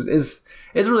 man.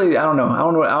 It's really, I don't know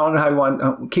how you want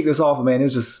to kick this off, man.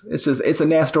 It's a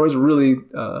nasty story. It's really,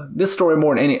 this story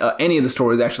more than any of the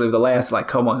stories actually of the last like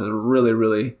couple months has really,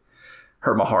 really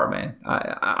hurt my heart, man.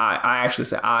 I actually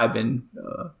say I've been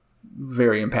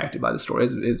very impacted by the story.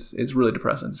 It's really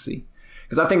depressing to see.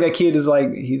 because I think that kid is like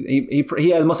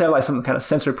must have like some kind of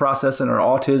sensory processing or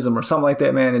autism or something like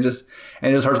that, man. It just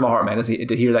hurts my heart, man,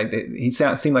 to hear like that. He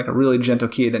seemed like a really gentle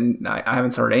kid, and I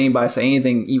haven't heard anybody say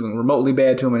anything even remotely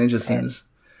bad to him, and it just seems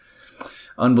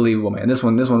unbelievable, man. This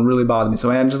one really bothered me. So,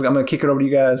 man, I'm gonna kick it over to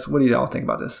you guys. What do y'all think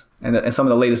about this and some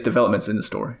of the latest developments in the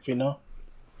story? You know.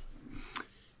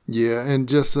 Yeah, and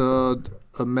just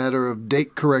a matter of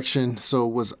date correction. So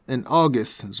it was in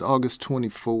August. It was August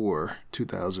 24,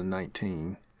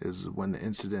 2019 is when the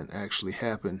incident actually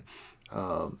happened.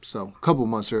 So a couple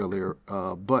months earlier.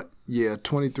 But yeah,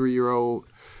 23-year-old.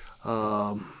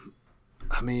 I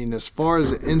mean, as far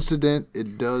as the incident,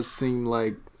 it does seem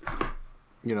like,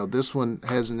 this one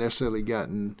hasn't necessarily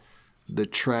gotten the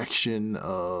traction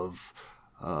of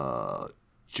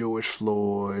George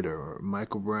Floyd or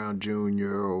Michael Brown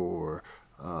Jr. or,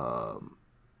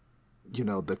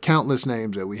 the countless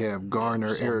names that we have,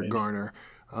 Garner, Eric Garner,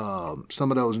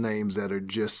 some of those names that are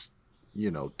just,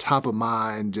 top of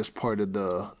mind, just part of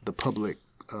the public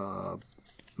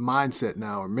mindset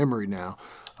now or memory now.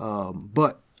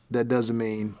 But that doesn't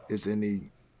mean it's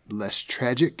any less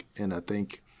tragic. And I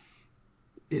think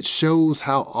it shows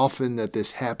how often that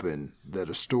this happened, that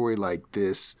a story like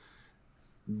this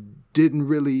didn't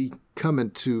really come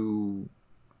into,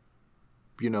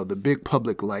 the big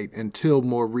public light until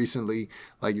more recently,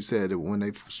 like you said, when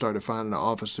they started finding the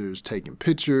officers taking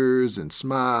pictures and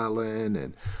smiling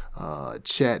and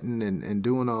chatting and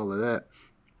doing all of that.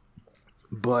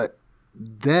 But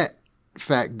that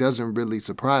fact doesn't really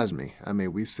surprise me. I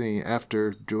mean, we've seen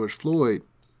after George Floyd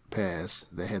passed,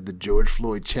 they had the George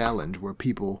Floyd Challenge where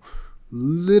people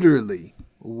literally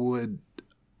would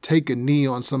take a knee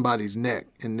on somebody's neck,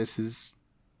 and this is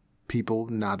people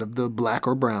not of the black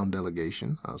or brown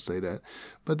delegation, I'll say that,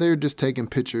 but they're just taking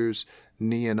pictures,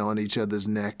 kneeing on each other's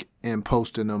neck and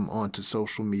posting them onto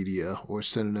social media or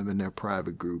sending them in their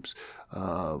private groups.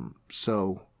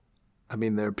 So, I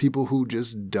mean, there are people who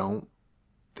just don't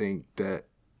think that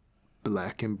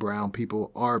black and brown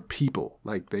people are people.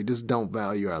 Like, they just don't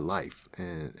value our life.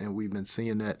 And we've been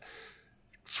seeing that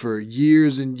for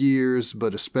years and years,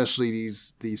 but especially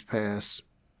these past,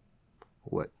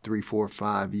 3, 4,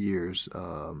 5 years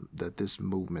that this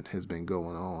movement has been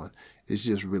going on. It's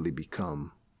just really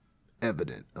become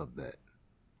evident of that.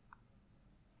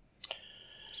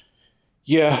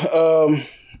 Yeah.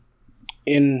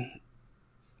 In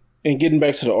getting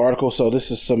back to the article, so this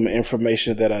is some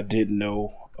information that I didn't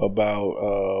know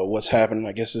about what's happening.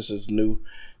 I guess this is new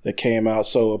that came out.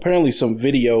 So apparently some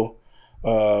video,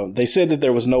 they said that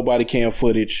there was no body cam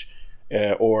footage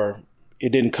or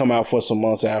it didn't come out for some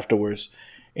months afterwards.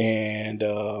 And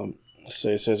so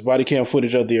it says body cam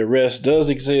footage of the arrest does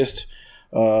exist,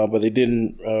 but they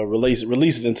didn't release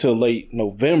it until late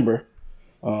November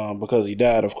because he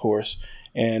died, of course.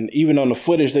 And even on the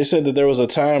footage, they said that there was a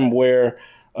time where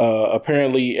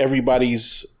apparently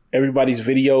everybody's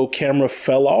video camera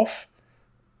fell off,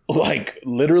 like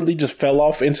literally just fell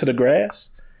off into the grass.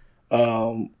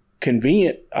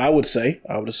 Convenient, I would say.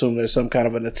 I would assume there's some kind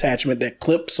of an attachment that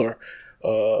clips or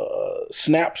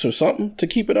snaps or something to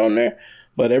keep it on there.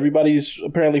 But everybody's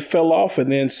apparently fell off,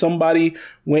 and then somebody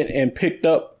went and picked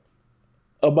up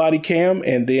a body cam,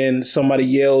 and then somebody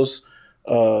yells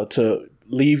to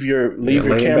leave your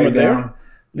camera there. Down.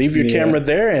 Leave your camera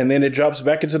there, and then it drops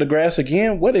back into the grass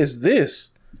again. What is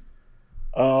this?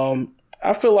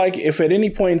 I feel like if at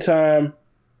any point in time,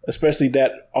 especially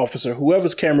that officer,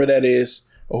 whoever's camera that is,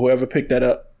 or whoever picked that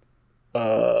up,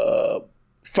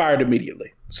 fired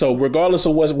immediately. So regardless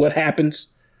of what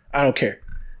happens, I don't care.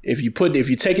 If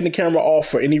you're taking the camera off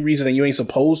for any reason and you ain't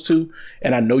supposed to,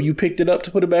 and I know you picked it up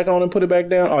to put it back on and put it back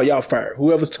down, oh, y'all fired.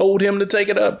 Whoever told him to take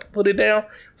it up, put it down,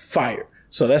 fired.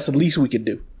 So that's the least we could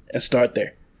do and start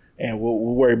there. And we'll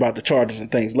worry about the charges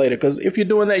and things later. Because if you're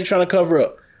doing that, you're trying to cover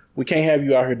up. We can't have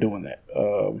you out here doing that.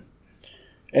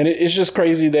 And it's just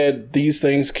crazy that these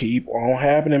things keep on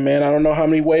happening, man. I don't know how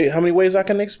many ways I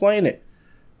can explain it.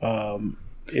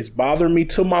 It's bothering me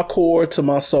to my core, to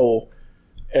my soul,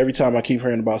 every time I keep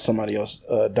hearing about somebody else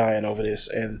dying over this.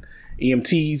 And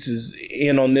EMTs is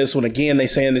in on this one again. They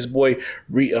saying this boy,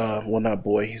 not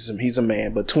boy, he's a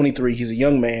man, but 23. He's a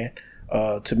young man.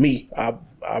 To me,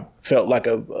 I felt like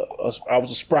I was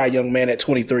a spry young man at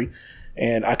 23,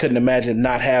 and I couldn't imagine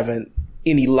not having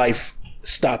any life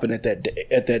stopping at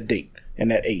that date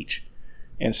and that age.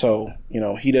 And so,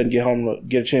 he doesn't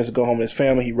get a chance to go home to his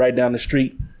family. He right down the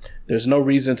street. There's no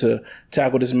reason to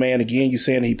tackle this man again. You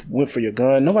saying he went for your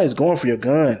gun. Nobody's going for your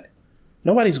gun.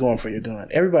 Nobody's going for your gun.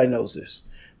 Everybody knows this.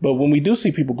 But when we do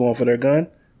see people going for their gun,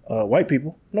 white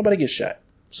people, nobody gets shot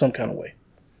some kind of way.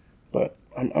 But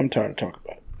I'm tired of talking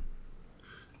about it.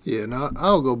 Yeah, now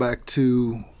I'll go back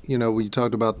to, when you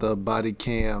talked about the body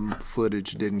cam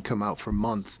footage didn't come out for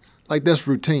months. Like, that's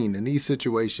routine. In these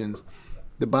situations,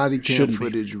 the body cam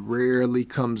footage rarely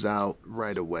comes out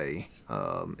right away.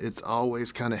 It's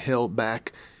always kind of held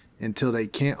back until they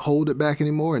can't hold it back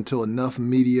anymore, until enough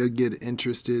media get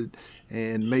interested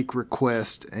and make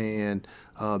requests and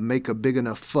make a big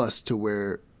enough fuss to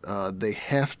where they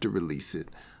have to release it.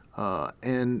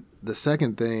 And the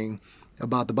second thing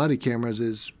about the body cameras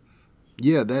is,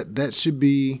 that should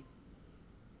be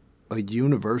a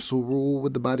universal rule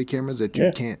with the body cameras, that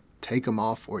you can't take them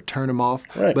off or turn them off.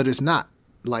 Right. But it's not.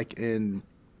 Like in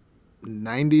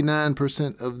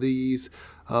 99% of these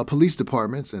police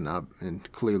departments,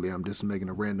 and clearly I'm just making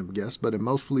a random guess, but in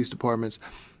most police departments,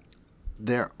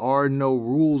 there are no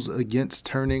rules against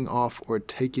turning off or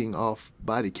taking off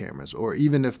body cameras. Or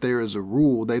even if there is a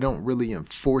rule, they don't really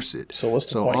enforce it. So what's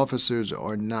the point? Officers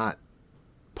are not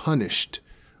punished.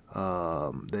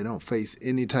 They don't face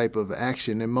any type of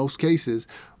action in most cases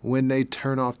when they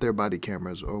turn off their body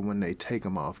cameras or when they take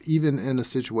them off. Even in a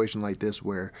situation like this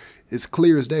where it's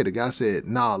clear as day, the guy said,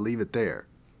 "Nah, leave it there,"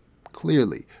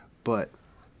 clearly. But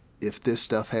if this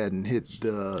stuff hadn't hit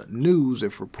the news,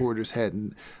 if reporters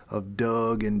hadn't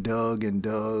dug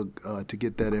to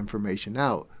get that information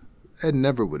out, it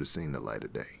never would have seen the light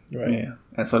of day. Right. Yeah.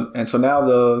 And so now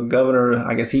the governor,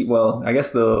 I guess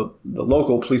the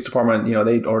local police department,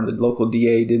 or the local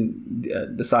DA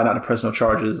didn't decide not to press no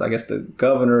charges. I guess the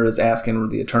governor is asking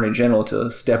the attorney general to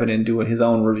step in and do his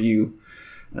own review.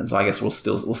 And so I guess we'll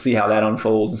see how that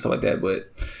unfolds and stuff like that.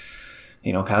 But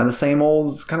kind of the same old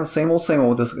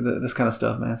with this kind of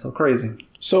stuff, man. So crazy.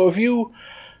 So if you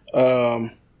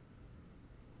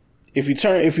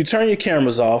turn your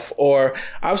cameras off, or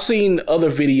I've seen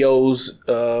other videos,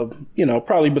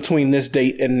 probably between this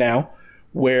date and now,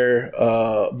 where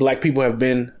black people have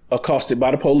been accosted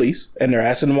by the police and they're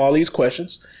asking them all these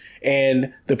questions,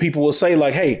 and the people will say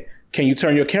like, "Hey, can you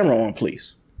turn your camera on,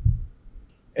 please?"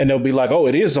 And they'll be like, "Oh,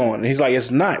 it is on." And he's like, "It's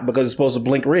not, because it's supposed to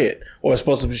blink red, or it's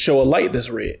supposed to show a light that's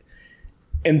red."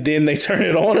 And then they turn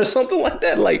it on or something like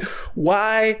that. Like,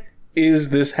 why is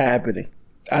this happening?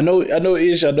 I know,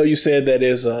 Ish. I know you said that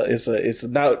it's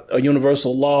not a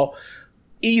universal law.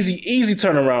 Easy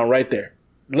turnaround right there.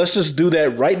 Let's just do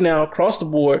that right now, across the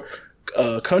board,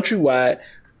 countrywide,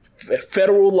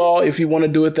 federal law. If you want to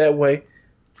do it that way,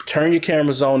 turn your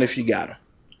cameras on if you got them.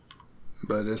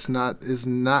 But it's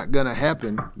not gonna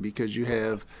happen, because you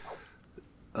have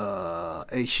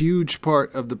a huge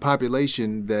part of the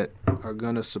population that are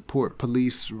going to support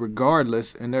police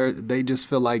regardless, and they just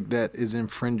feel like that is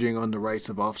infringing on the rights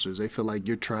of officers. They feel like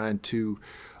you're trying to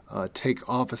take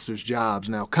officers' jobs.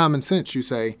 Now, common sense, you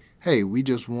say, hey, we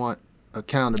just want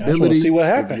accountability. I just want to see what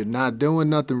happened. If you're not doing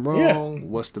nothing wrong,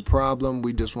 what's the problem?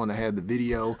 We just want to have the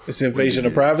video. It's invasion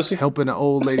of privacy. Helping an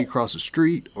old lady cross the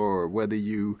street, or whether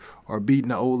you are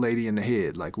beating an old lady in the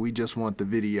head. Like, we just want the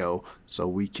video so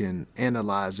we can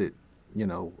analyze it,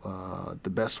 the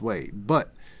best way.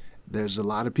 But there's a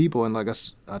lot of people, and like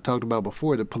I talked about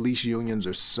before, the police unions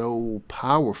are so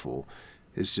powerful.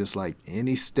 It's just like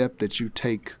any step that you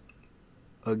take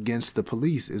against the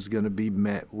police is going to be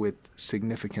met with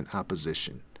significant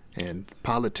opposition. And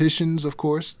politicians, of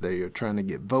course, they are trying to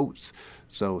get votes.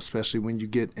 So especially when you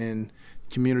get in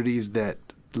communities that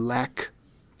lack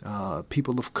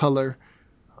people of color,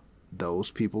 those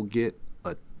people get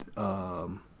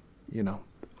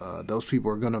those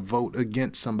people are going to vote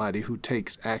against somebody who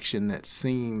takes action that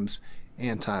seems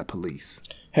anti-police.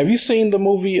 Have you seen the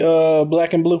movie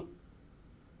Black and Blue?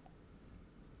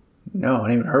 No, I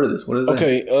haven't even heard of this. What is that?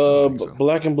 Okay,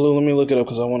 Black and Blue. Let me look it up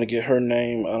because I want to get her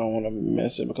name. I don't want to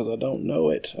mess it because I don't know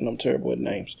it, and I'm terrible with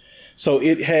names. So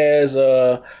it has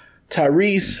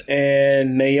Tyrese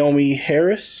and Naomi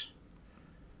Harris.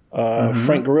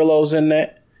 Frank Grillo's in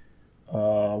that.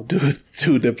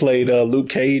 Dude that played Luke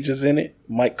Cage is in it.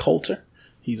 Mike Coulter,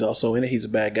 he's also in it. He's a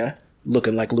bad guy,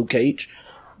 looking like Luke Cage.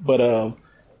 But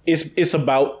it's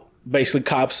about basically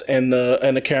cops and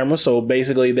the camera. So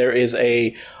basically, there is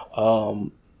a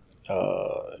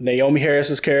Naomi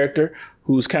Harris's character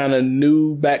who's kind of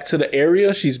new back to the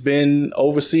area. She's been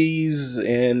overseas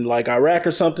in like Iraq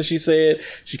or something. She said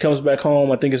she comes back home.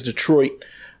 I think it's Detroit.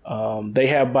 They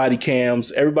have body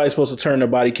cams. Everybody's supposed to turn their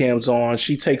body cams on.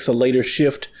 She takes a later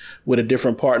shift with a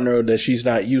different partner that she's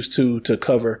not used to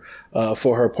cover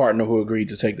for her partner who agreed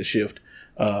to take the shift,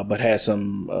 but had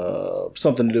something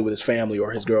to do with his family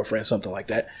or his girlfriend, something like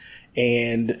that.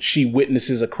 And she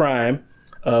witnesses a crime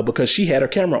because she had her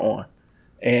camera on,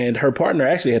 and her partner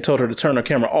actually had told her to turn her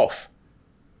camera off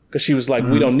because she was like,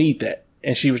 "We don't need that."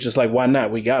 And she was just like, why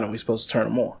not? We got them. We're supposed to turn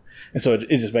them on. And so it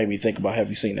just made me think about, have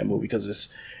you seen that movie? Because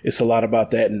it's a lot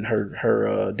about that and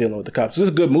her dealing with the cops. It's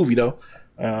a good movie, though,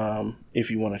 if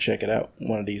you want to check it out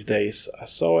one of these days. I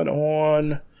saw it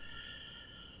on...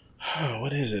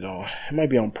 what is it on? It might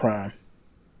be on Prime.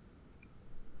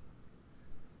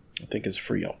 I think it's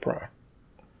free on Prime.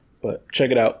 But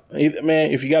check it out.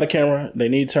 Man, if you got a camera, they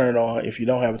need to turn it on. If you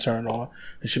don't have it turned on,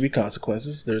 there should be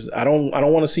consequences. I don't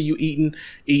want to see you eating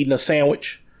a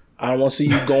sandwich. I don't want to see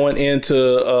you going into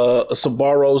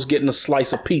Sbarro's getting a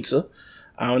slice of pizza.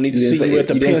 I don't need to see you at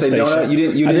the Penn Station. I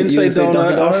didn't say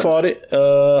donut. I fought it.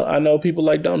 I know people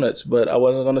like donuts, but I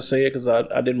wasn't going to say it because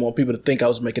I didn't want people to think I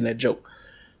was making that joke.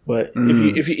 But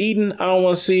if you're eating, I don't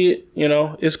want to see it. You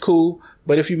know, it's cool.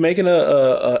 But if you're making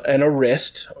an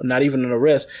arrest, or not even an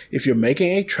arrest, if you're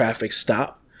making a traffic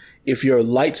stop, if your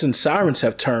lights and sirens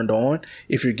have turned on,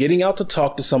 if you're getting out to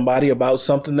talk to somebody about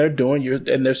something they're doing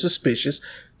and they're suspicious,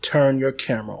 turn your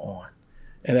camera on.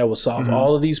 And that will solve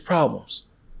all of these problems.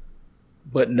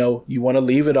 But no, you want to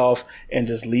leave it off and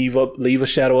just leave a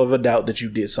shadow of a doubt that you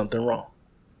did something wrong.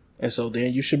 And so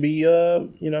then you should be,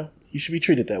 you should be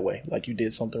treated that way, like you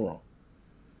did something wrong.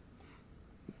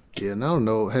 Yeah, and I don't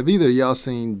know. Have either of y'all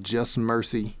seen Just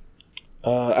Mercy?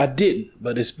 I didn't,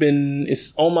 but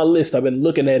it's on my list. I've been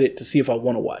looking at it to see if I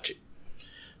want to watch it.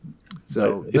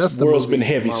 So this world's been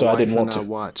heavy, so I didn't want to. I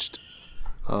watched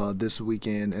this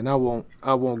weekend, and I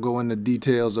won't go into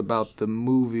details about the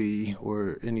movie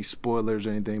or any spoilers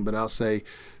or anything, but I'll say,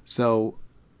 so,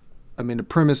 I mean, the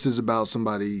premise is about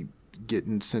somebody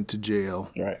getting sent to jail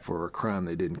for a crime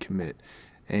they didn't commit.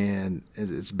 And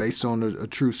it's based on a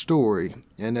true story.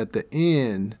 And at the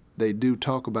end, they do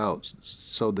talk about,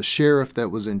 so the sheriff that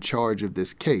was in charge of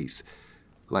this case,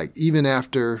 like even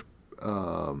after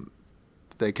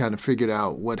they kind of figured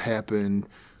out what happened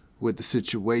with the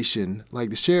situation,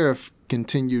 like the sheriff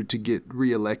continued to get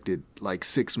reelected like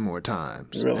 6 more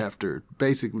times after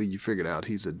basically you figured out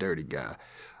he's a dirty guy.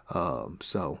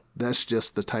 So that's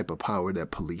just the type of power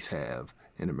that police have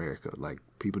in America. Like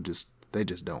people they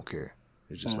just don't care.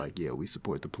 It's just like, yeah, we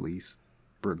support the police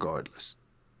regardless.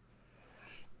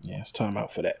 Yeah, it's time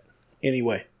out for that.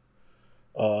 Anyway,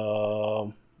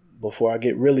 before I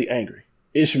get really angry,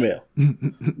 Ishmael,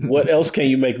 what else can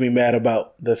you make me mad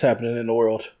about that's happening in the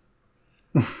world?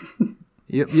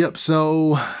 Yep.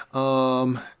 So,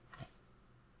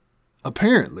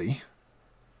 apparently,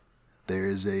 there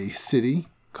is a city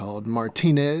called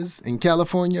Martinez in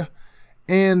California,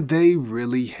 and they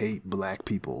really hate black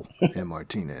people in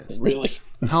Martinez. Really?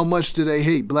 How much do they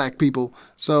hate black people?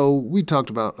 So we talked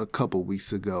about a couple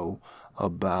weeks ago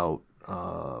about,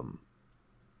 I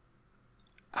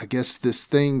guess, this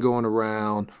thing going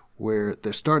around where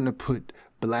they're starting to put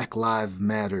Black Lives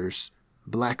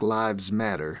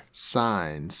Matter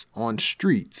signs on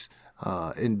streets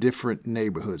in different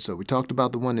neighborhoods. So we talked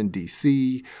about the one in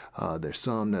D.C. There's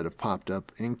some that have popped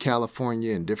up in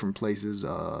California in different places.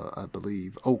 I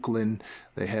believe Oakland,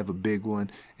 they have a big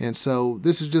one. And so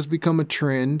this has just become a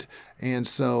trend. And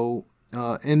so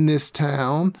in this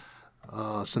town,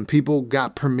 some people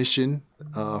got permission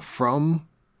from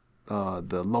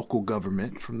the local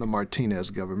government, from the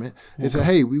Martinez government. They said,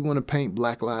 hey, we want to paint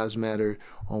Black Lives Matter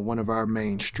on one of our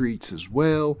main streets as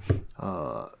well.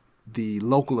 The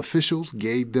local officials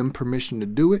gave them permission to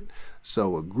do it.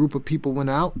 So a group of people went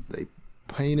out. They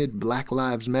painted Black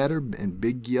Lives Matter in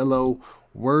big yellow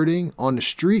wording on the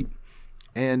street.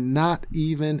 And not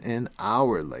even an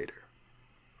hour later,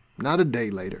 not a day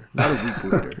later, not a week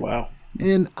later. Wow.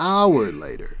 An hour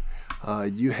later,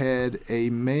 you had a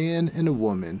man and a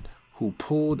woman who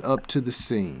pulled up to the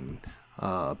scene.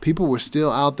 People were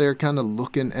still out there kind of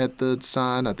looking at the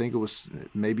sign. I think it was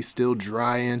maybe still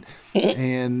drying.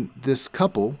 And this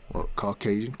couple, a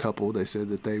Caucasian couple, they said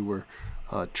that they were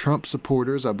Trump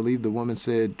supporters. I believe the woman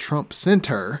said Trump sent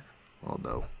her,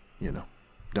 although,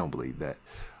 don't believe that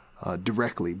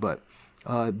directly. But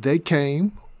they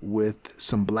came with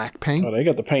some black paint. Oh, they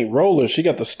got the paint roller. She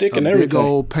got the stick and everything. Big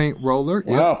old paint roller.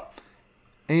 Wow. Yep.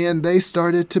 And they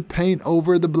started to paint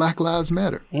over the Black Lives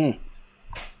Matter.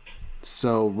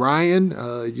 So, Ryan,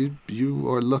 you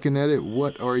are looking at it.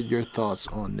 What are your thoughts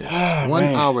on this? 1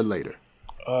 hour later.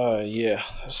 Yeah.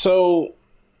 So,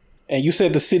 and you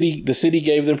said the city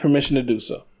gave them permission to do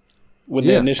so when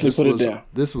they initially put it down.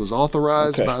 This was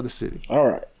authorized by the city. All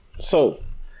right. So,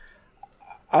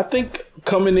 I think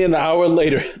coming in an hour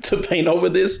later to paint over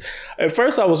this, at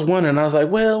first I was wondering, I was like,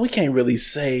 well, we can't really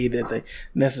say that they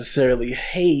necessarily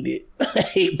hate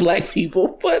black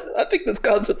people, but I think this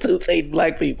constitutes hate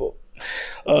black people.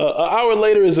 An hour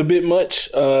later is a bit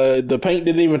much. The paint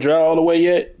didn't even dry all the way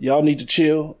yet. Y'all need to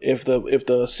chill. If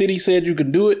the city said you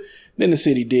can do it, then the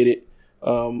city did it.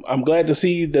 I'm glad to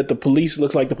see that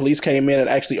looks like the police came in and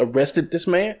actually arrested this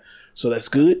man. So that's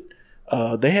good.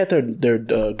 They had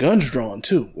their guns drawn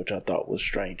too, which I thought was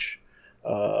strange.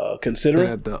 Considering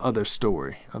at the other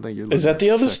story, I think you're. Is that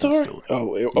the other story?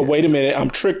 Oh, wait a minute!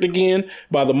 I'm tricked again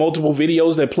by the multiple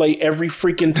videos that play every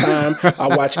freaking time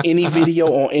I watch any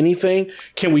video on anything.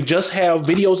 Can we just have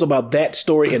videos about that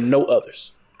story and no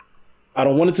others? I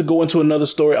don't want it to go into another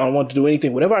story. I don't want to do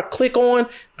anything. Whatever I click on,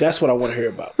 that's what I want to hear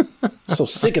about. So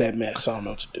sick of that mess. I don't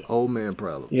know what to do. Old man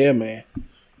problem. Yeah, man.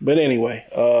 But anyway,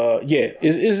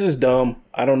 it's just dumb.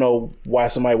 I don't know why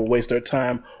somebody would waste their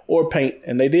time or paint.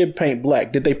 And they did paint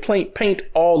black. Did they paint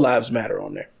All Lives Matter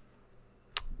on there?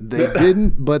 They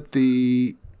didn't, but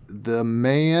the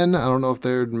man, I don't know if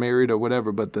they're married or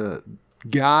whatever, but the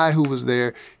guy who was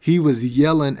there, he was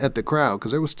yelling at the crowd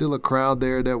because there was still a crowd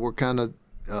there that were kind of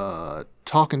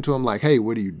talking to him like, hey,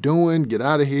 what are you doing? Get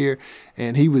out of here.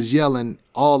 And he was yelling,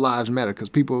 all lives matter, because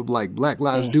people were like, black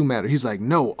lives do matter. He's like,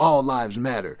 no, all lives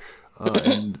matter.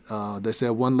 And they said,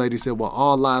 one lady said, well,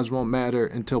 all lives won't matter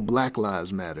until black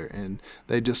lives matter. And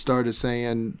they just started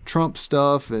saying Trump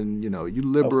stuff and, you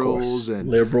liberals and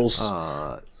liberals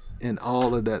and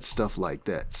all of that stuff like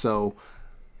that. So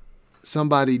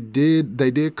they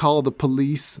did call the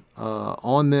police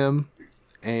on them,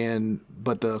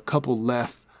 but the couple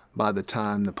left by the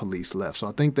time the police left. So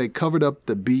I think they covered up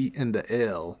the B and the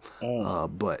L.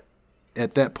 But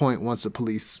at that point, once the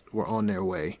police were on their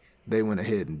way, they went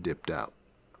ahead and dipped out.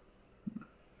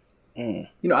 I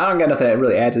don't got nothing to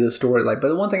really add to this story. But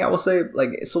the one thing I will say,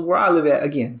 so where I live at,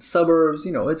 again, suburbs,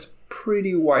 it's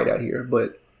pretty white out here,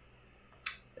 but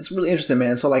it's really interesting,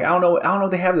 man. So I don't know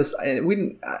if they have this. I've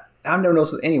never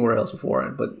noticed this anywhere else before,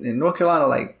 but in North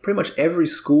Carolina, pretty much every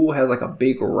school has a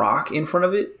big rock in front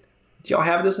of it. Do y'all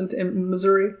have this in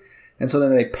Missouri? And so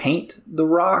then they paint the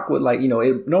rock with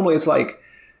normally it's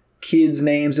kids'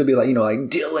 names. It'll be like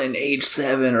Dylan, age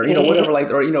 7, or whatever,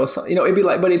 it'd be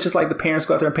but it's just the parents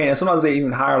go out there and paint it. Sometimes they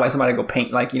even hire somebody to go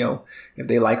paint if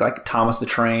they like Thomas the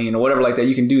Train or whatever like that.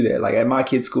 You can do that. At my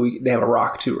kids' school, they have a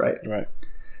rock too, right? Right.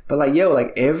 But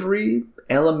every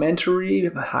elementary,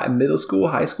 middle school,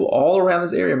 high school, all around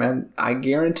this area, man, I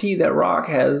guarantee that rock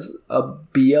has a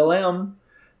BLM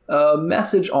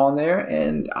message on there.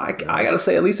 And I gotta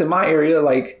say, at least in my area,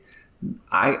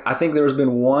 I think there's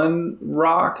been one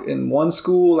rock in one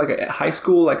school, a high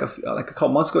school, a couple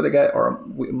months ago, they got, or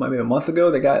maybe a month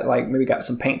ago, they got maybe got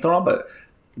some paint thrown on, but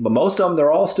most of them,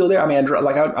 they're all still there. I mean,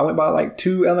 I went by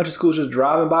 2 elementary schools just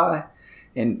driving by,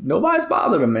 and nobody's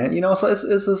bothered them, man. So it's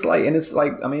just and it's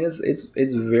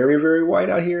it's very, very white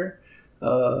out here.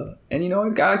 And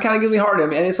it kind of gives me heart.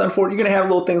 And it's unfortunate. You're going to have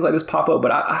little things like this pop up,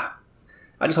 but I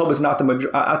just hope it's not the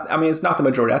majority. It's not the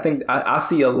majority. I think I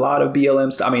see a lot of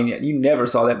BLM stuff. You never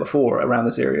saw that before around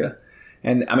this area.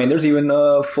 And there's even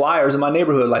flyers in my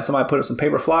neighborhood. Somebody put up some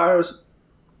paper flyers.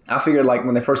 I figured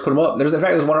when they first put them up, there's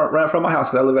one right in front of my house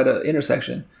because I live at an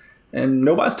intersection. And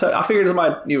nobody's touched. I figured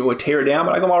somebody would tear it down,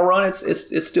 but I go on a run. It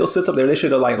still sits up there. They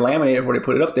should have laminated it before they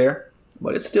put it up there,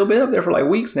 but it's still been up there for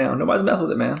weeks now. Nobody's messing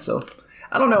with it, man. So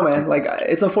I don't know, man.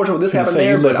 It's unfortunate this happened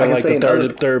there, but I can say the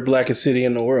third blackest city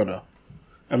in the world, though.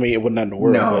 Well, not in the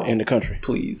world, but in the country.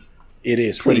 Please, it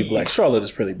is pretty black. Charlotte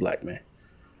is pretty black, man.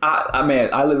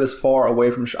 I live as far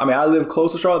away from. I live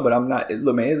close to Charlotte, but I'm not.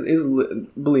 Look, man,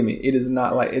 believe me, it is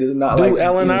not like. Dude,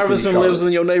 Allen Iverson lives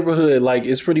in your neighborhood.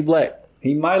 It's pretty black.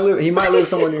 He might live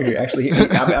somewhere near here. Actually,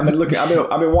 I've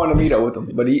been wanting to meet up with him,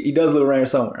 but he does live around here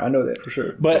somewhere. I know that for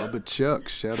sure. But Bubba Chuck,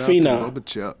 shout out Phenom, to Bubba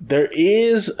Chuck. There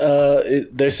is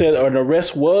they said an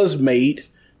arrest was made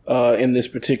in this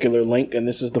particular link, and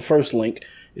this is the first link.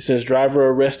 It says driver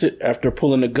arrested after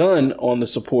pulling a gun on the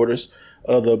supporters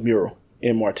of the mural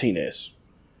in Martinez.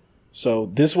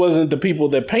 So this wasn't the people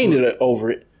that painted it over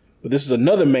it, but this is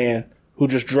another man who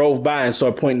just drove by and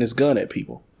started pointing his gun at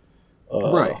people.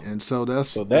 Right, and so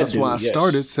that's why I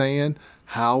started saying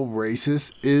how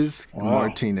racist is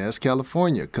Martinez,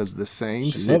 California, because the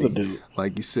same city,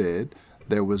 like you said,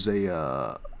 there was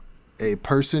a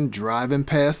person driving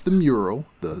past the mural,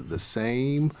 the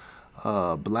same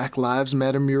Black Lives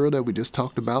Matter mural that we just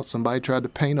talked about. Somebody tried to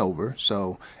paint over.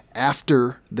 So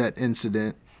after that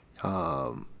incident,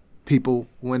 people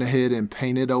went ahead and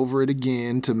painted over it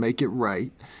again to make it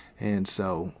right. And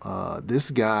so this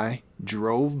guy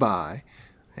drove by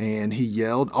and he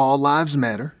yelled, "All lives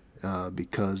matter,"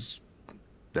 because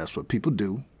that's what people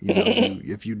do.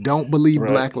 If you don't believe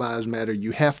Black Lives Matter,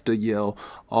 you have to yell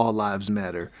 "All lives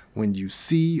matter" when you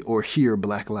see or hear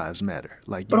Black Lives Matter.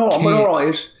 But hold on,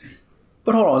 Ish.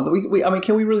 But hold on, I mean,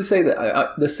 can we really say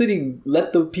that the city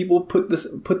let the people put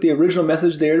the original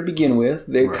message there to begin with?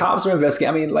 The cops are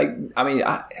investigating.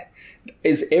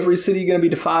 Is every city going to be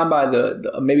defined by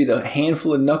maybe the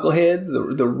handful of knuckleheads,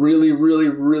 the really, really,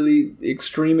 really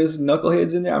extremist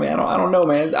knuckleheads in there? I mean, I don't know,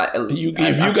 man. If you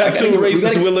got two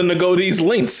racists willing to go these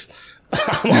lengths,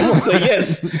 I'm gonna say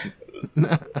yes.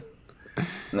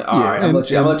 All right, I'm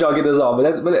gonna let y'all get this off.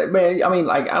 But man, I mean,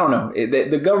 like, I don't know.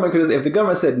 The government could, if the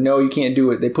government said no, you can't do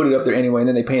it, they put it up there anyway, and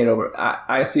then they paint it over.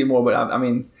 I see it more, but I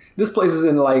mean, this place is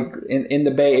in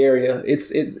the Bay Area.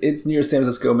 It's near San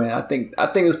Francisco, man. I think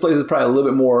this place is probably a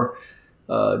little bit more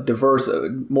diverse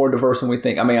than we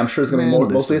think. I mean, I'm sure it's gonna be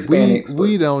mostly Hispanics.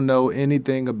 We don't know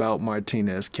anything about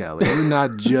Martinez Cali. We're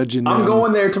not judging them. I'm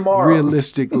going there tomorrow.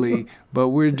 Realistically, but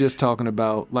we're just talking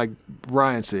about, like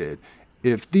Ryan said,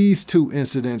 if these two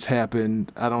incidents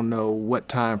happened, I don't know what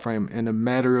time frame, in a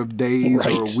matter of days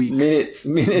or a week, minutes,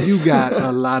 you got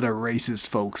a lot of racist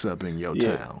folks up in your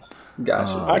town.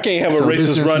 Gotcha. I can't have a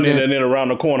racist run in and then around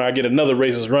the corner I get another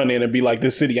racist run in and be like,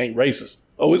 this city ain't racist.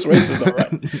 Oh, it's racist, all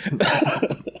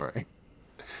right. Right.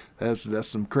 That's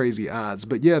some crazy odds.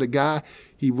 But yeah, the guy,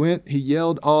 he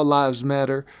yelled "All Lives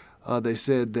Matter." They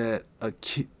said that I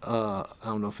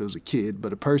don't know if it was a kid,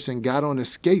 but a person got on a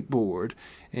skateboard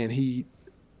and he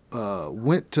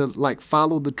went to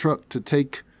follow the truck to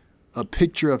take a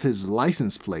picture of his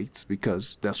license plates,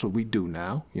 because that's what we do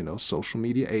now, social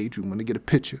media age. We want to get a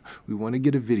picture. We want to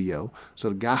get a video. So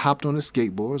the guy hopped on his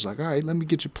skateboard, was like, all right, let me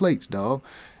get your plates, dog.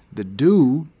 The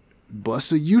dude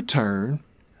busts a U-turn.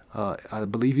 I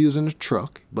believe he was in a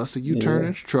truck. Busted a U-turn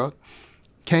in his truck.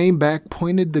 Came back,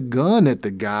 pointed the gun at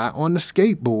the guy on the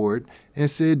skateboard and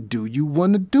said, do you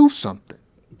want to do something?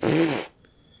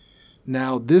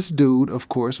 Now, this dude, of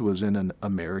course, was in an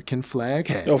American flag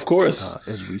hat. Of course.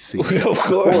 As we see. Of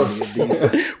course.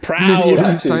 Proud.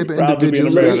 These type of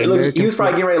individuals. Look, he was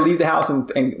probably getting ready to leave the house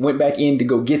and went back in to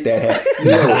go get that hat.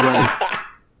 Right.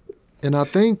 And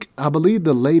I believe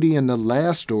the lady in the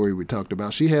last story we talked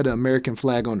about, she had an American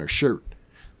flag on her shirt.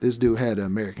 This dude had an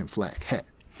American flag hat.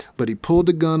 But he pulled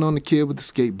the gun on the kid with the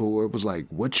skateboard, was like,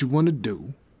 what you want to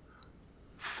do?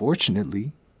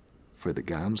 Fortunately for the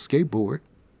guy on the skateboard,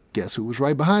 guess who was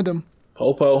right behind him?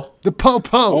 Popo. The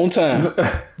Popo. On time.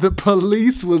 The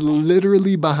police was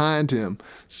literally behind him,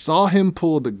 saw him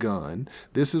pull the gun.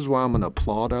 This is why I'm going to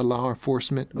applaud our law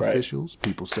enforcement officials.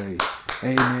 People say,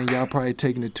 hey, man, y'all probably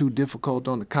taking it too difficult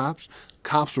on the cops.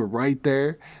 Cops were right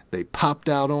there. They popped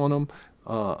out on him,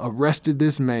 arrested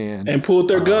this man. And pulled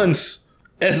their guns,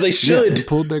 as they should. Yeah,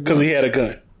 pulled their guns. Because he had a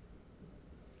gun.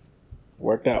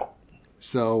 Worked out.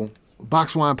 So,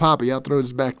 Box Wine Poppy, I'll throw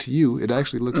this back to you. It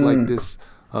actually looks like this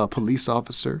police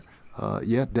officer,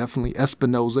 definitely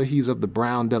Espinoza. He's of the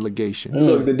Brown delegation.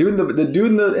 Look, the dude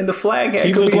in the flag hat.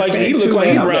 He looked like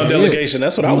the Brown delegation.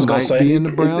 That's what I was gonna say. Be in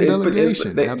the Brown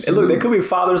delegation. Look, they could be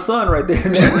father son right there.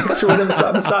 Two of them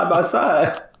side by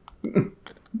side.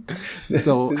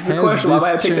 So this is the question. I might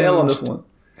have to take the L on this one.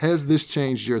 Has this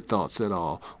changed your thoughts at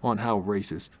all on how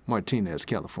racist Martinez,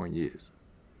 California is?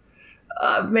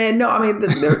 Man, no. I mean,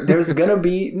 there's gonna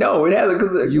be no. It hasn't,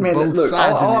 because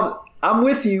look, I'm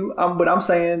with you, but I'm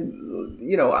saying,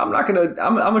 I'm not gonna.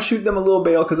 I'm gonna shoot them a little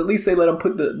bail, because at least they let them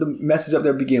put the message up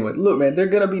there to begin with. Look, man, they're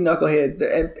gonna be knuckleheads,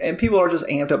 and people are just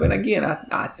amped up. And again,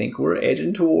 I think we're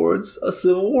edging towards a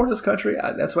civil war in this country.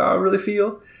 That's how I really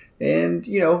feel. And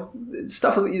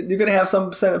stuff is, you're gonna have some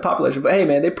percent of the population. But hey,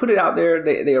 man, they put it out there.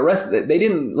 They arrested. They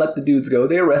didn't let the dudes go.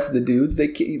 They arrested the dudes. They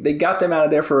got them out of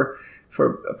there for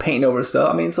painting over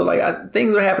stuff. I mean, so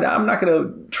things are happening. I'm not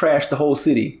gonna trash the whole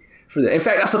city for that. In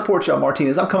fact, I support y'all,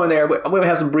 Martinez. I'm coming there. We're gonna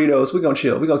have some burritos. We're gonna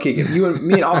chill. We're gonna kick it.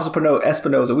 Me and Officer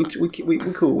Espinoza. We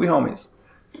cool. We homies.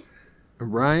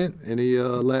 Ryan, any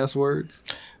last words?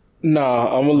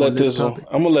 Nah, I'm gonna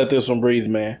let this one breathe,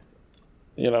 man.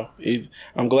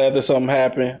 I'm glad that something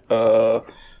happened. I'm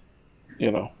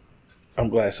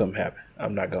glad something happened.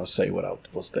 I'm not gonna say what I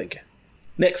was thinking.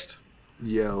 Next.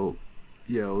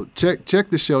 Yo, check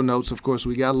the show notes. Of course,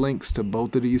 we got links to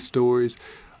both of these stories.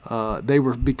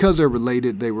 Because they're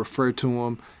related, they refer to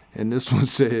them. And this one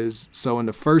says, so in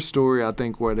the first story, I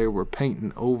think where they were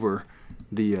painting over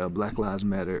the Black Lives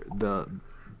Matter,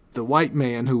 the white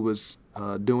man who was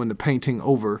doing the painting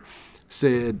over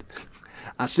said,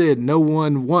 I said, no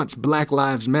one wants Black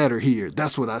Lives Matter here.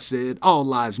 That's what I said. All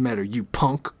lives matter, you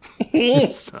punk.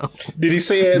 So, did he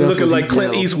say it looking like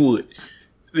Clint Eastwood?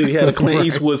 Did he have a Clint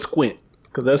Eastwood squint?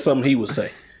 Because that's something he would say.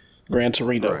 Gran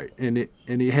Torino. Right. And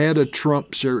he had a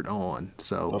Trump shirt on.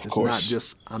 So of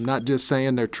course. I'm not just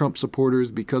saying they're Trump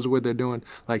supporters because of what they're doing.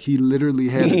 Like, he literally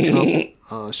had a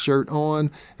Trump shirt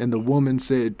on, and the woman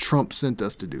said, Trump sent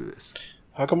us to do this.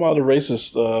 How come all the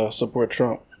racists support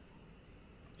Trump?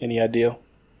 Any idea?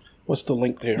 What's the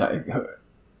link there?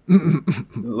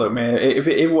 Look, man, if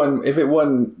it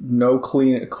wasn't no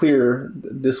clear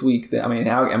this week, that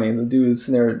the dude's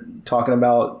sitting there talking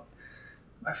about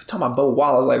Bo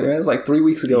Wallace, like, man, it's like 3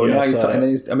 weeks ago. Yeah, now he's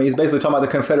basically talking about the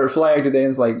Confederate flag today. And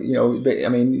it's like,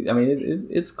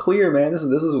 it's clear, man. This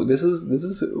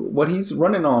is what he's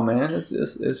running on, man. It's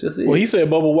just. Well, he said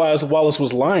Bubba Wallace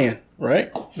was lying, right?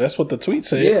 That's what the tweet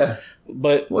said. Yeah,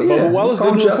 but Bubba Wallace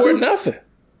didn't report nothing.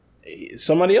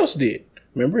 Somebody else did.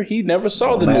 Remember, he never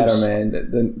saw the news. Man.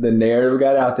 The narrative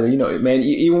got out there. Man.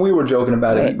 Even we were joking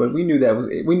about it, but we knew that was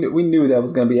we knew that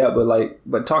was going to be out.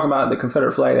 But talking about the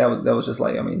Confederate flag, that was just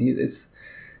like,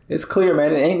 it's clear,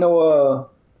 man. It ain't no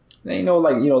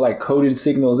like coded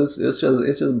signals. It's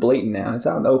just blatant now. It's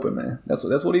out in the open, man. That's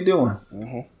what he's doing.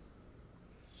 All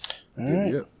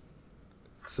right. Yep.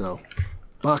 So,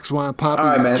 Box Wine Poppy,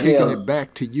 right, man. kicking it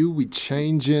back to you. We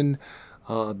changing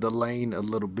the lane a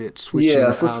little bit, switching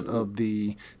out of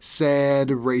the sad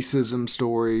racism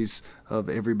stories of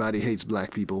everybody hates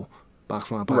black people.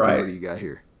 Box Wine Poppy, what do you got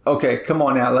here? Okay, come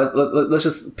on now. Let's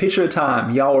just picture a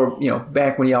time. Y'all were,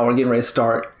 back when y'all were getting ready to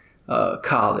start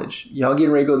college. Y'all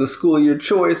getting ready to go to the school of your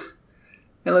choice,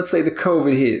 and let's say the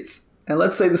COVID hits. And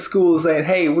let's say the school is saying,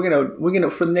 hey, we're gonna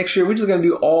for the next year, we're just gonna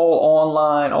do all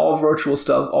online, all virtual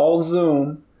stuff, all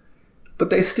Zoom. But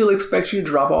they still expect you to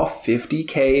drop off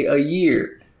 $50,000 a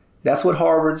year. That's what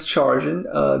Harvard's charging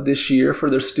this year for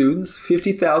their students,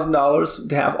 $50,000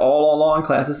 to have all online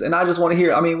classes. And I just want to hear.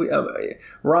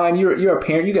 Ryan, you're a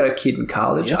parent. You got a kid in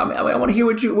college. Yep. I want to hear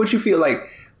what you feel like.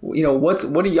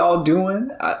 What are y'all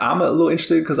doing? I'm a little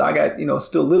interested because I got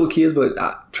still little kids, but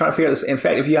I'm trying to figure out this. In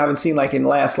fact, if you haven't seen, like in the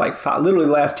last literally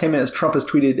the last 10 minutes, Trump has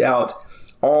tweeted out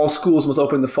all schools must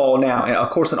open in the fall now, and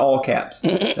of course in all caps.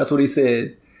 That's what he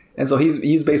said. And so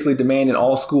he's basically demanding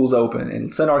all schools open and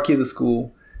send our kids to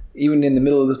school, even in the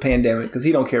middle of this pandemic, because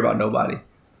he don't care about nobody.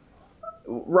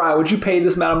 Ryan, would you pay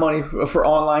this amount of money for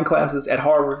online classes at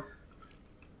Harvard?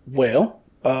 Well,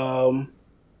 no.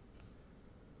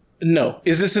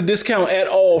 Is this a discount at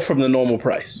all from the normal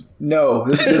price? No,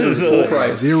 this is full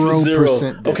price.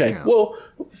 0% discount. Okay. Well,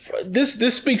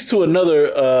 this speaks to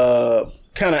another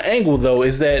kind of angle, though,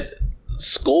 is that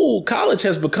college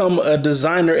has become a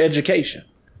designer education.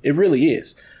 It really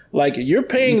is. Like, you're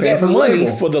paying that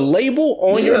money for the label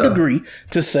on your degree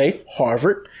to say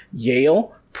Harvard,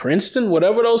 Yale, Princeton,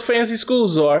 whatever those fancy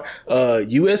schools are,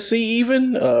 USC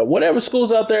even, whatever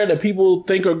schools out there that people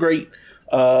think are great,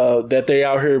 that they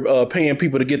out here paying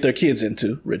people to get their kids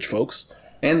into, rich folks.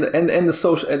 And the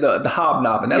social, the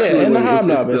hobnobbing. That's really and what the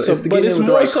hobnobbing. But it's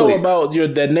more so about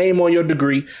that name on your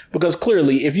degree, because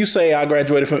clearly, if you say I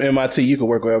graduated from MIT, you can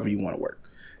work wherever you want to work.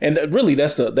 And really,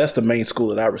 that's the main school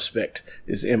that I respect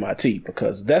is MIT,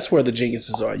 because that's where the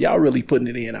geniuses are. Y'all really putting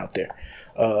it in out there.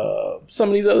 Some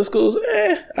of these other schools,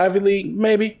 Ivy League,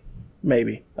 maybe.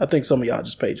 I think some of y'all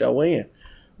just paid y'all way in.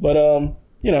 But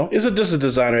it's just a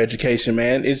designer education,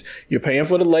 man. You're paying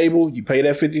for the label. You pay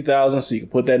that $50,000 so you can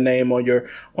put that name on your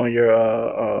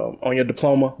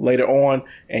diploma later on,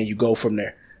 and you go from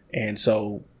there. And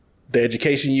so the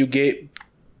education you get,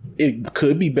 it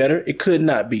could be better. It could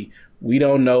not be. We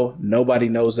don't know. Nobody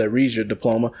knows that reads your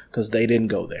diploma because they didn't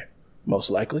go there,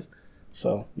 most likely.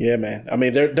 So, yeah, man. I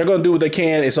mean, they're going to do what they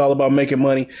can. It's all about making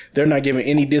money. They're not giving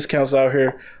any discounts out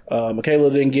here. Michaela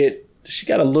she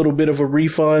got a little bit of a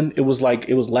refund. It was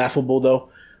laughable, though.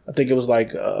 I think it was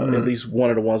like at least one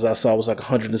of the ones I saw was like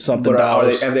 $100 and something.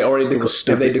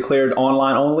 Have they declared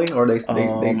online only, or they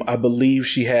I believe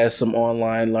she has some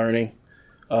online learning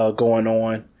going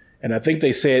on. And I think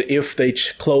they said if they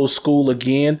close school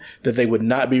again, that they would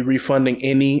not be refunding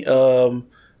any of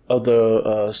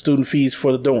the student fees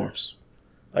for the dorms.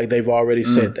 Like, they've already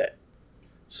said that.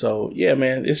 So, yeah,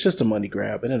 man, it's just a money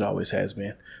grab, and it always has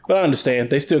been. But I understand.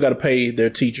 They still got to pay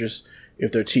their teachers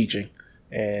if they're teaching.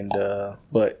 And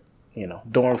but,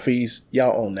 dorm fees,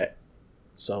 y'all own that.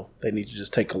 So they need to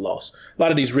just take a loss. A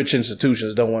lot of these rich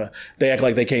institutions they act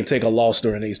like they can't take a loss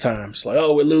during these times. Like,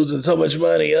 oh, we're losing so much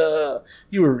money.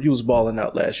 You was balling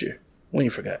out last year. We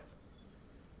ain't forgot.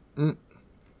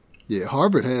 Yeah,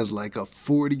 Harvard has like a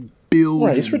 $40 billion.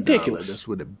 Right, it's ridiculous. That's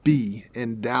with a B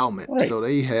endowment. Right. So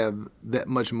they have that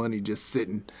much money just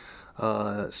sitting.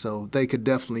 So they could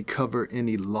definitely cover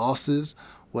any losses.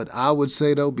 What I would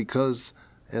say, though, because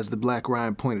as the Black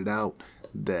Ryan pointed out,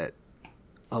 that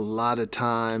a lot of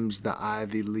times the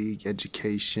Ivy League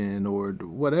education or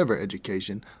whatever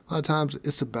education, a lot of times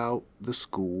it's about the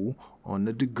school on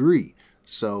the degree.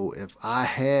 So if I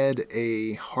had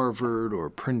a Harvard or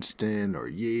Princeton or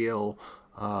Yale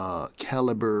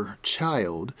caliber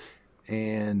child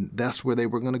and that's where they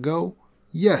were going to go,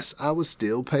 yes, I would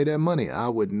still pay that money. I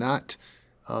would not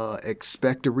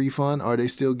expect a refund. Are they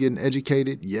still getting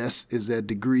educated? Yes. Is that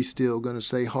degree still going to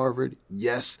say Harvard?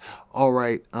 Yes. All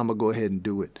right, I'm going to go ahead and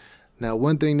do it. Now,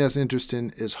 one thing that's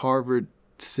interesting is Harvard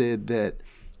said that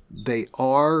they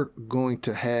are going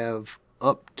to have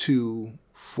up to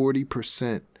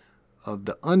 40% of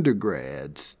the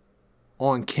undergrads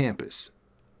on campus.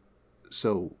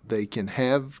 So they can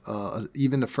have,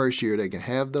 even the first year, they can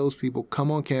have those people come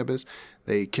on campus.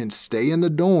 They can stay in the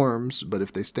dorms, but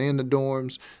if they stay in the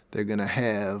dorms, they're going to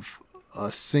have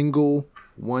a single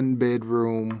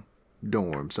 1-bedroom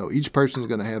dorm. So each person's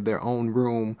going to have their own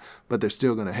room, but they're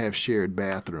still going to have shared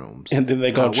bathrooms. And then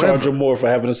they're going to charge them more for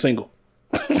having a single.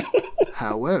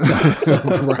 However,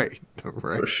 right.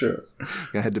 For sure.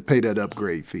 I had to pay that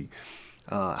upgrade fee.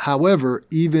 However,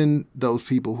 even those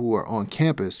people who are on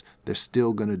campus, they're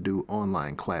still going to do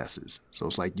online classes. So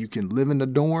it's like you can live in the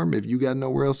dorm if you got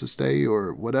nowhere else to stay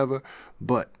or whatever,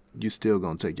 but you still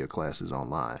going to take your classes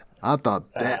online. I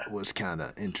thought that was kind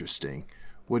of interesting.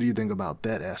 What do you think about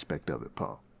that aspect of it,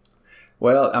 Paul?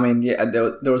 Well, I mean, yeah,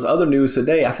 there was other news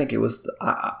today. I think it was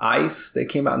ICE. They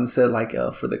came out and said, like,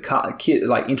 for the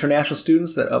like international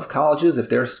students of colleges, if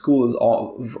their school is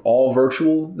all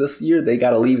virtual this year, they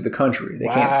got to leave the country. They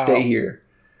can't stay here.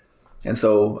 And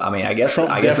so, I mean, I guess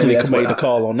Trump maybe that's made the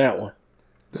call on that one.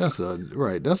 That's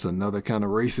That's another kind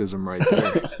of racism right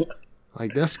there.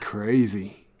 Like, that's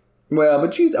crazy. Well,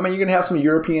 but you're going to have some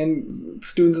European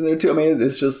students in there too. I mean,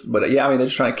 it's just, but yeah, I mean, they're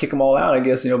just trying to kick them all out, I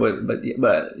guess, but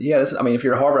yeah, I mean, if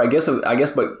you're at Harvard, I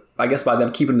guess by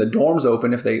them keeping the dorms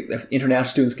open, if international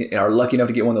students are lucky enough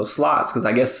to get one of those slots, because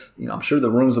I guess, I'm sure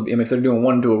the rooms will be, I mean, if they're doing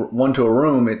one to a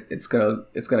room, it's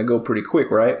gonna go pretty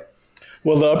quick, right?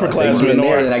 Well, the upperclassmen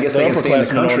are, then I guess they can stay in the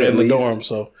country in the dorm,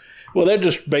 so. Well, they're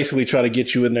just basically trying to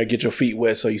get you in there, get your feet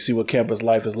wet, so you see what campus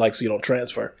life is like, so you don't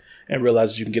transfer and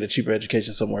realize you can get a cheaper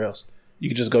education somewhere else. You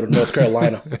can just go to North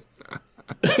Carolina.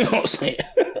 You know what I'm saying?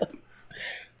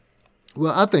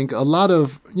 Well, I think a lot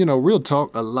of, real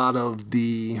talk, a lot of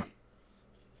the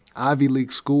Ivy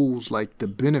League schools, like, the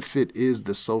benefit is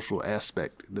the social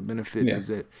aspect. The benefit is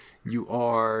that you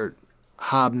are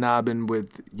hobnobbing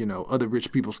with, other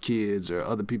rich people's kids or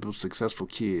other people's successful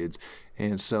kids.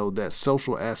 And so that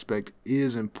social aspect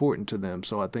is important to them.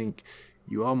 So I think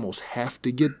you almost have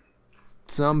to get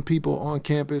some people on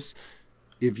campus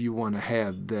if you want to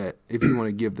have that, if you want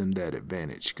to give them that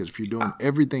advantage. Because if you're doing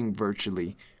everything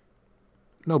virtually,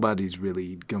 nobody's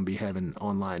really going to be having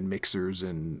online mixers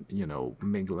and,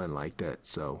 mingling like that.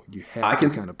 So you have to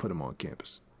kind of put them on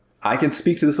campus. I can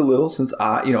speak to this a little since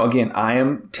I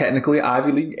am technically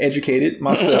Ivy League educated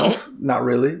myself. Not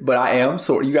really, but I am.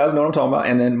 So you guys know what I'm talking about.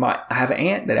 And then I have an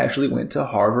aunt that actually went to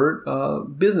Harvard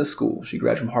Business School. She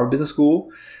graduated from Harvard Business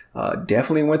School.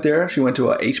 Definitely went there. She went to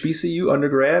a HBCU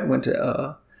undergrad, went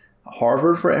to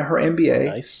Harvard for her MBA,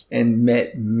 nice. And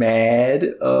met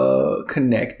mad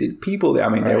connected people there. I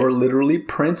mean, There were literally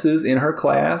princes in her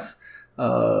class.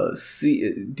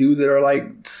 Dudes that are like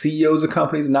CEOs of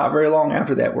companies. Not very long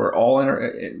after that, were all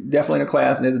definitely in her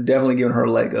class, and it's definitely giving her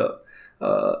a leg up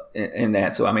in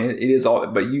that. So I mean, it is all.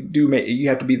 But you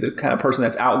have to be the kind of person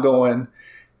that's outgoing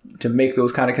to make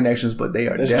those kind of connections, but they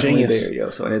are definitely genius. there, yo.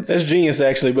 So that's genius,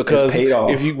 actually, because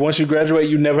if once you graduate,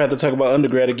 you never have to talk about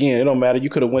undergrad again. It don't matter.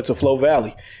 You could have went to Flo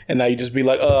Valley, and now you just be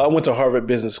like, I went to Harvard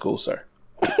Business School, sir.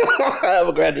 I have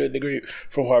a graduate degree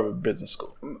from Harvard Business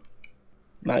School.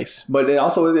 Nice. But it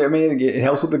also, I mean, it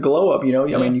helps with the glow up, I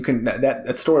mean, you can,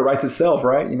 that story writes itself,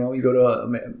 right? You go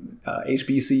to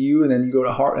HBCU and then you go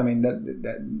to Harvard. I mean,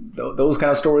 those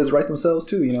kind of stories write themselves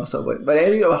too, so,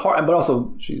 but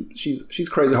also she's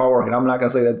crazy hard working. I'm not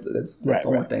going to say that's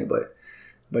the one thing, but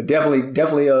definitely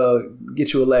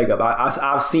get you a leg up.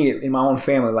 I've seen it in my own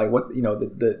family, like what,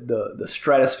 the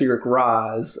stratospheric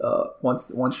rise,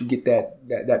 once you get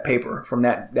that paper from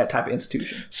that type of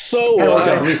institution. So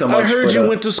I heard you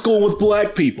went to school with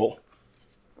black people.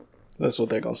 That's what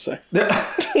they're going to say.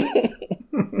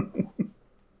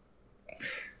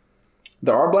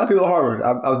 There are black people at Harvard.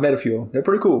 I've met a few of them. They're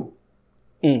pretty cool.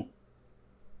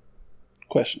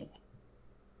 Questionable.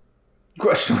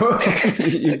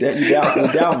 You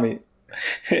doubt me.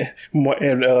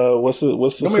 And what's the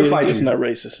city? It's not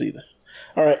racist either.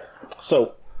 All right,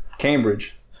 so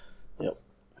Cambridge. Yep.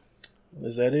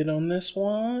 Is that it on this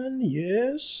one?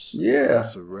 Yes. Yeah.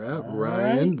 That's a wrap.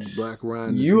 Ryan, right. Black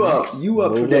Ryan. You up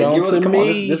for that? Come on,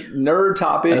 this nerd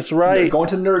topic. That's right. Going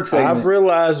to the nerd segment. I've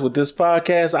realized with this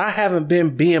podcast, I haven't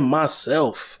been being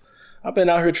myself. I've been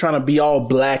out here trying to be all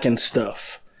black and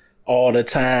stuff all the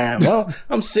time. Well,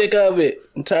 I'm sick of it.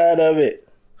 I'm tired of it.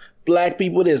 black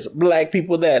people this, black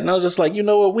people that. And I was just like, you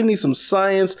know what? We need some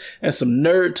science and some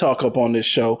nerd talk up on this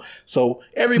show. So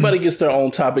everybody gets their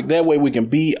own topic. That way we can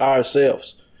be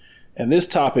ourselves. And this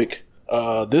topic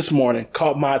this morning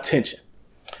caught my attention.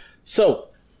 So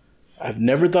I've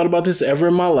never thought about this ever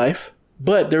in my life,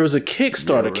 but there was a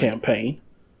Kickstarter campaign,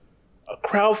 a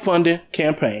crowdfunding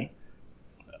campaign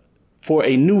for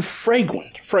a new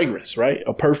fragrance, right?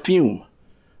 A perfume.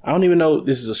 I don't even know.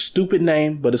 This is a stupid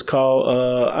name, but it's called,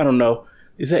 I don't know.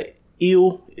 Is that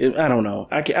Eau? I don't know.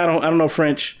 I don't know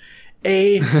French.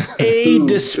 Eau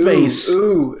de Space.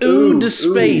 Eau de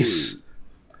Space.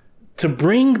 To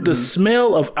bring the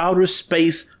smell of outer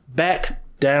space back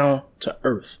down to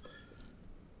Earth.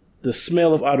 The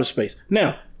smell of outer space.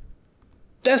 Now,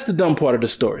 that's the dumb part of the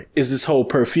story, is this whole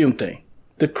perfume thing.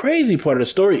 The crazy part of the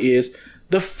story is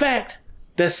the fact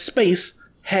that space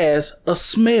has a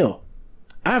smell.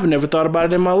 I've never thought about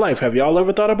it in my life. Have y'all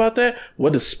ever thought about that?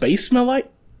 What does space smell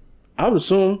like? I would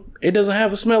assume it doesn't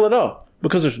have a smell at all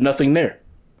because there's nothing there.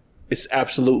 It's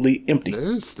absolutely empty.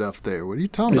 There's stuff there. What are you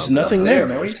talking There's about? There's nothing there.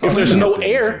 Man, if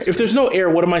there's no air,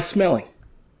 what am I smelling?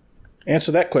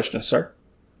 Answer that question, sir.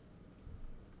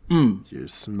 You're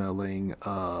smelling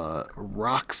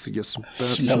rocks. You're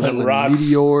smelling rocks.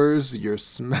 Meteors. You're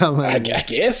smelling, I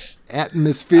guess,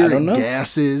 atmospheric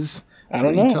gases. I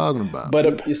don't know. What are you talking about?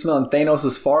 But you're smelling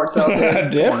Thanos' farts out there?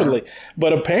 Definitely.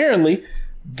 But apparently,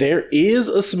 there is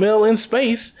a smell in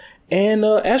space, and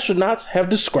astronauts have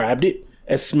described it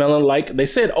as smelling like, they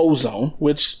said ozone,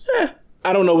 which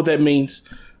I don't know what that means.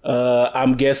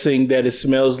 I'm guessing that it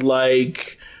smells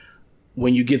like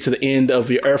when you get to the end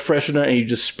of your air freshener and you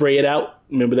just spray it out.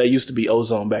 Remember, that used to be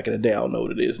ozone back in the day. I don't know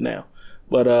what it is now.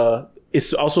 But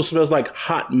it also smells like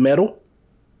hot metal.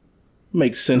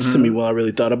 Makes sense to me when I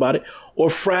really thought about it. Or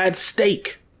fried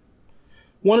steak.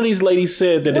 One of these ladies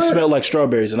said that it smelled like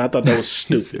strawberries, and I thought that was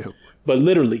stupid. But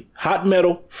literally, hot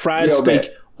metal, fried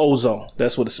steak, ozone.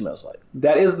 That's what it smells like.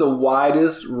 That is the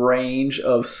widest range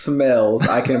of smells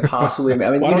I can possibly imagine.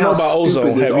 I mean, well, I don't know about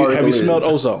ozone. Have you smelled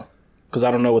ozone? Because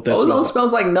I don't know what that smells like. Ozone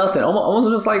smells like nothing.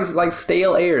 Almost just like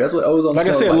stale air. That's what ozone smells like.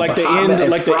 Like I said,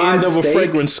 like the end of a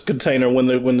fragrance container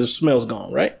when the smell's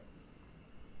gone, right?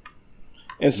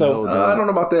 And so I don't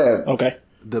know about that. Okay.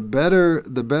 The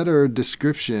better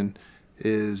description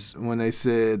is when they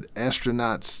said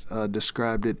astronauts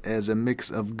described it as a mix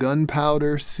of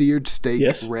gunpowder, seared steak,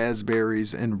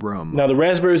 raspberries, and rum. Now the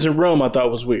raspberries and rum I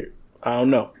thought was weird. I don't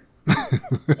know.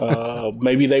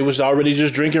 Maybe they was already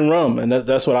just drinking rum, and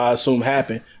that's what I assume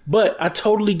happened. But I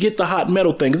totally get the hot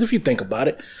metal thing, because if you think about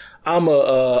it,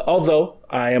 although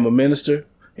I am a minister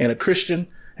and a Christian,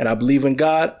 and I believe in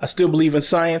God, I still believe in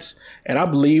science, and I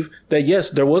believe that, yes,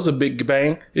 there was a Big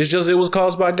Bang. It's just it was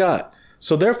caused by God.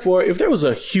 So therefore, if there was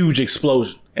a huge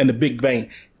explosion and the Big Bang,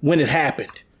 when it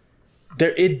happened,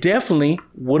 it definitely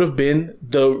would have been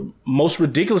the most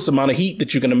ridiculous amount of heat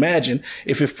that you can imagine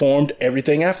if it formed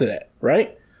everything after that,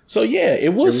 right? So yeah,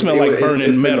 it would smell like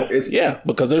burning metal.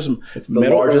 Because there's it's the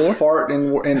largest fart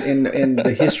in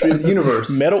the history of the universe.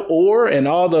 Metal ore and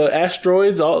all the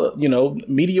asteroids,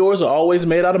 meteors are always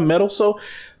made out of metal. So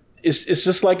it's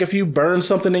just like if you burn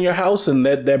something in your house and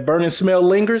that burning smell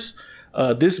lingers.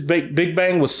 This Big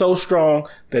Bang was so strong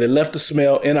that it left the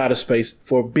smell in outer space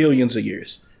for billions of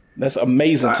years. That's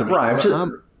amazing to me.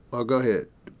 Ryan, go ahead.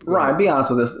 Ryan, be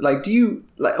honest with us. Like, do you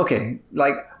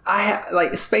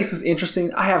space is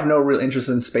interesting. I have no real interest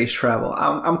in space travel.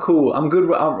 I'm cool. I'm good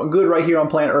right here on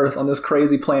planet Earth, on this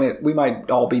crazy planet. We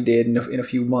might all be dead in a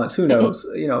few months. Who knows?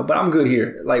 But I'm good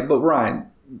here. But Ryan,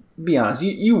 be honest.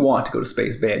 You want to go to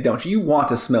space bad, don't you? You want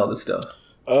to smell this stuff.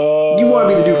 You want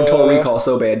to be the dude from Total Recall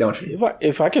so bad, don't you?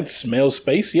 If I could smell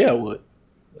space, yeah, I would.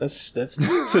 That's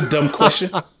a dumb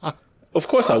question. Of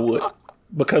course I would.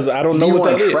 Because I don't know what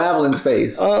that is. Do you want to travel in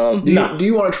space? Do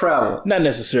you want to travel? Not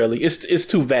necessarily. It's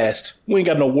too vast. We ain't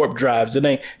got no warp drives.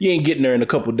 You ain't getting there in a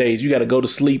couple of days. You got to go to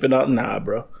sleep and all. Nah,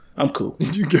 bro. I'm cool.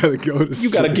 You got to go to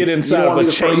sleep. You got to get inside of a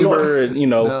chamber and,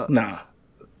 nah.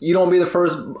 You don't be the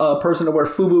first person to wear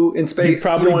FUBU in space. You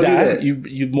probably die.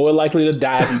 You're more likely to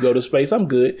die if you go to space. I'm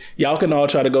good. Y'all can all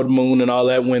try to go to the moon and all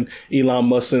that when Elon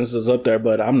Musk sends us up there,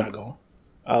 but I'm not going.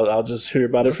 I'll just hear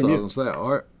about it from you.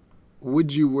 Art.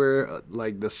 Would you wear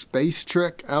the Space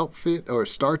Trek outfit or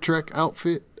Star Trek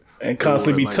outfit? And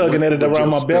constantly be tugging at it around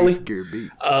my belly?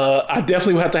 I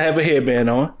definitely would have to have a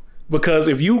headband on. Because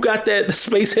if you got that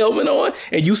space helmet on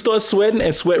and you start sweating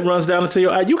and sweat runs down into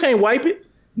your eye, you can't wipe it.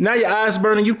 Now your eyes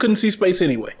burning, you couldn't see space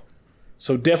anyway.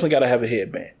 So definitely got to have a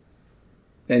headband.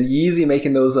 And Yeezy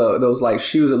making those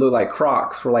shoes that look like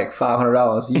Crocs for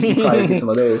 $500. You can probably get some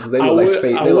of those. They look like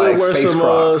space. They look like space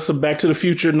Crocs. Some Back to the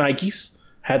Future Nikes.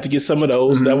 Had to get some of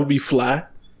those. That would be fly.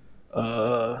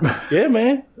 Yeah,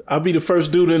 man. I'll be the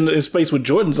first dude in space with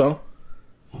Jordans on.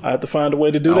 I have to find a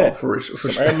way to do that. For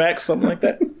some sure. Air Max, something like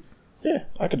that. Yeah,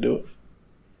 I could do it.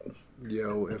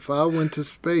 Yo, if I went to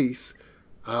space,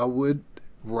 I would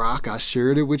rock. I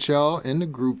shared it with y'all in the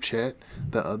group chat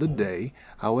the other day.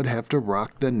 I would have to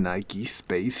rock the Nike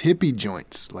Space Hippie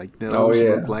joints. Like those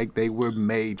look like they were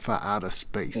made for outer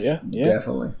space. Yeah.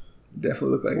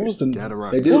 Definitely look like What was the, Gotta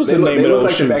rock. They They what was the look name of those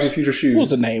like the shoes? Back to the Future shoes. What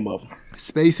was the name of them?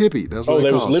 Space Hippie. That's what They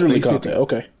they was call literally Space called Hippie. that.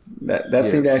 Okay. That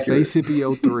seemed accurate. Space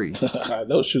Hippie 03.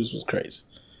 Those shoes was crazy.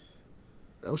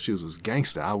 Those shoes was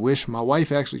gangster. I wish my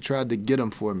wife actually tried to get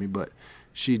them for me, but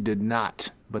she did not.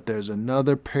 But there's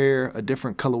another pair, a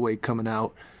different colorway coming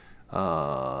out,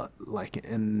 like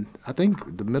in, I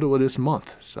think, the middle of this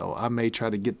month. So I may try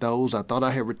to get those. I thought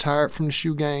I had retired from the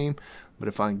shoe game, but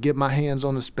if I can get my hands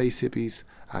on the Space Hippies,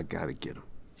 I gotta get them.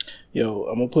 Yo,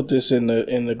 I'm gonna put this in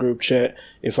the group chat.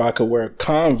 If I could wear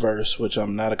Converse, which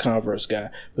I'm not a Converse guy,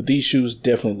 but these shoes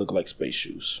definitely look like space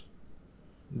shoes.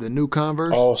 The new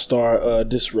Converse? All-Star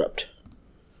Disrupt.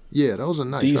 Yeah, those are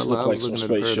nice. These I look was like some looking at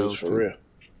a pair space of shoes those for too.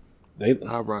 real.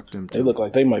 I rock them too. They look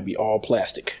like they might be all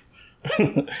plastic.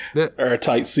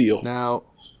 Airtight seal. Now,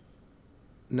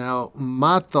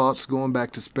 my thoughts going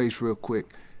back to space real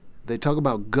quick. They talk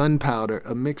about gunpowder,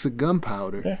 a mix of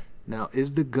gunpowder. Yeah. Now,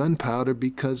 is the gunpowder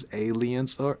because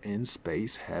aliens are in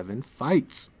space having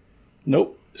fights?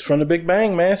 Nope. It's from the Big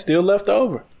Bang, man. Still left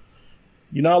over.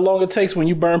 You know how long it takes when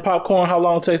you burn popcorn? How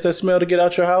long it takes that smell to get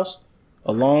out your house?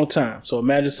 A long time. So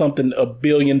imagine something 1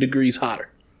 billion degrees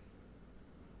hotter.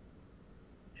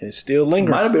 And it's still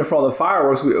lingering. Might have been from all the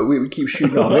fireworks we keep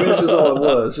shooting off. Maybe that's just all it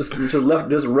was. Just left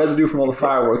just residue from all the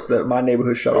fireworks that my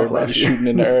neighborhood shot off Everybody's last year. shooting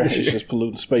in the air. It's just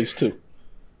polluting space too.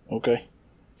 Okay.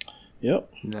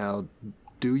 Yep. Now,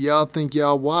 do y'all think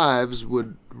y'all wives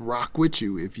would rock with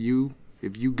you if you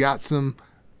got some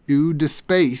Eau de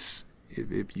Space?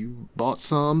 If you bought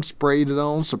some, sprayed it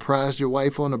on, surprised your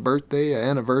wife on a birthday or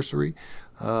anniversary,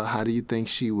 how do you think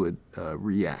she would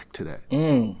react to that?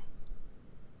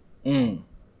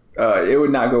 It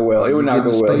would not go well. It would not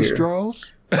go well space here.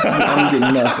 draws? I'm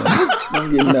getting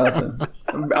nothing.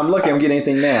 I'm lucky I'm getting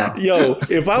anything now. Yo,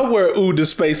 if I wear Eau de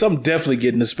Space, I'm definitely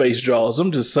getting the space draws.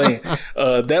 I'm just saying,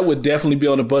 that would definitely be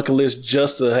on the bucket list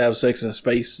just to have sex in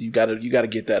space. You gotta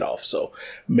get that off. So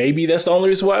maybe that's the only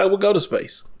reason why I would go to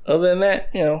space. Other than that,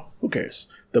 who cares?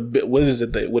 What is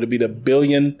it? Would it be the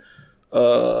billion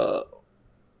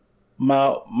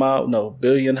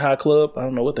billion high club? I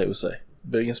don't know what they would say.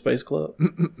 Billion space club.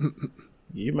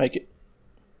 You make it.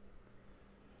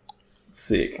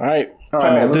 Sick. All right, All Paul,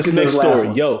 right, man, let's this get to next the last story.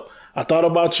 one. Yo, I thought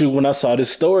about you when I saw this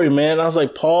story, man. I was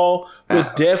like, Paul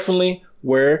would definitely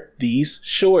wear these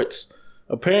shorts.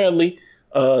 Apparently,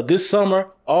 this summer,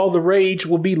 all the rage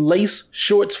will be lace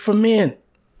shorts for men.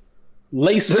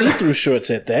 Lace see-through shorts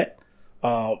at that.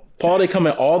 Paul, they come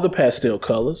in all the pastel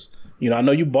colors. I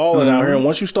know you balling out here, and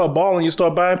once you start balling, you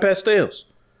start buying pastels.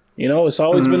 It's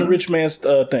always been a rich man's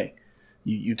thing.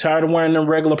 You tired of wearing them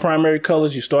regular primary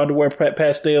colors. You started to wear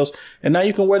pastels, and now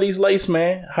you can wear these lace,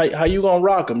 man. How you gonna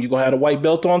rock them? You gonna have a white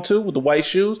belt on too with the white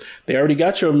shoes? They already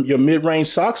got your mid-range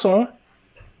socks on.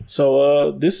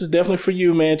 So this is definitely for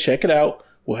you, man. Check it out.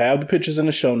 We'll have the pictures in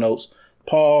the show notes.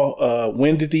 Paul,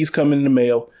 when did these come in the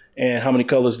mail, and how many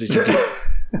colors did you get?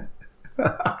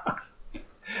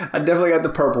 I definitely got the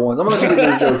purple ones. I'm gonna let you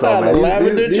get these jokes off, man. The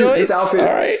lavender joints? This outfit, all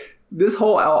right. This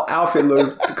whole outfit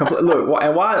looks complete. Look,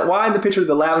 and why in the picture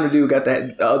the lavender dude got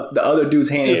that the other dude's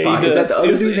hand in his pocket? Is that the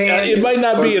other dude's hand? It might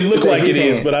not be. It look like it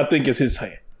is, but I think it's his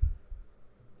hand.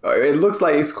 It looks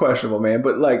like it's questionable, man.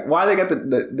 But like, why they got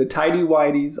the tighty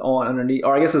whities on underneath?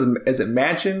 Or I guess is it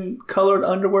matching colored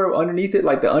underwear underneath it?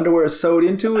 Like the underwear is sewed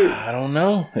into it? I don't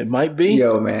know. It might be.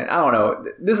 Yo, man, I don't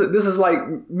know. This is like,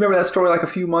 remember that story like a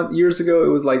few years ago? It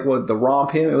was like the romp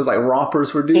him. It was like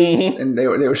rompers for dudes, and they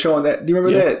were showing that. Do you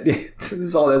remember that? This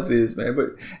is all this is, man.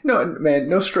 But no, man,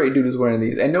 no straight dude is wearing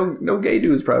these, and no gay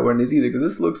dude is probably wearing these either, because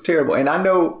this looks terrible. And I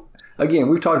know, again,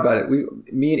 we've talked about it.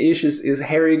 Me and Ish is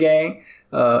Harry Gang.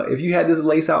 If you had this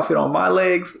lace outfit on my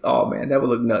legs, oh man, that would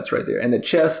look nuts right there. And the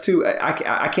chest too. I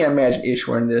can't imagine Ish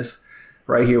wearing this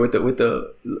right here with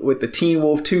the Teen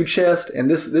Wolf 2 chest and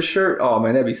this shirt. Oh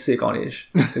man, that'd be sick on Ish.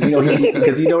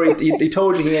 Because he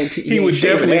told you he would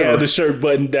definitely have the shirt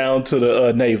buttoned down to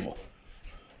the navel.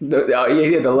 He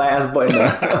had the last button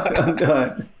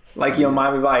undone, like he on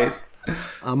Miami Vice.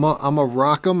 I'm a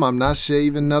rock 'em. I'm not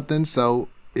shaving nothing, so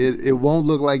it won't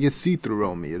look like it's see through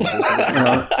on me.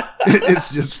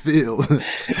 It's just filled.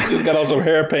 He's got on some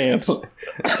hair pants.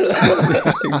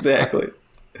 Exactly.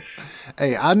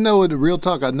 Hey, I know the real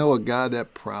talk. I know a guy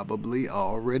that probably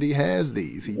already has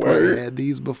these. He probably had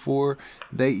these before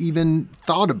they even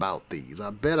thought about these. I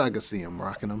bet I could see him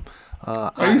rocking them.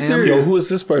 Are you serious? Yo, who is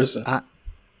this person?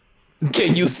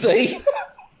 Can you say?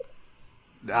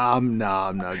 I'm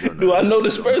not gonna. Do I know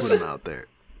this person? Put him out there.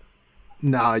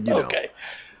 Nah, you don't. Okay.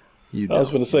 You I was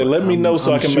don't. going to say, let me know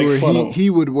so I'm I can sure make fun of him. He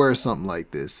would wear something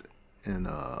like this, and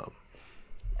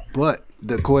but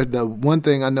the one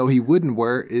thing I know he wouldn't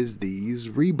wear is these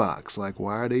Reeboks. Like,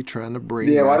 why are they trying to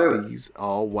bring back these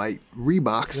all white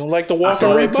Reeboks? You don't like the walking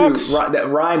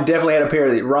Reeboks? Ryan definitely had a pair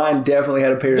of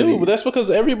these. Dude, but that's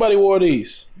because everybody wore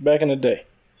these back in the day.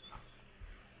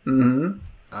 Mm-hmm.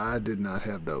 I did not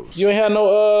have those. You ain't had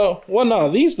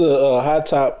no, these the high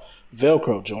top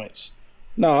Velcro joints.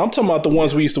 No, I'm talking about the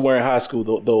ones we used to wear in high school,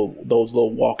 those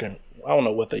little walking, I don't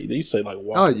know what they used to say, like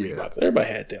walking Reeboks. Everybody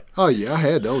had them. Oh, yeah, I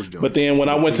had those joints. But then when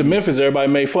I went to Memphis,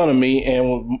 everybody made fun of me,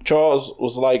 and Charles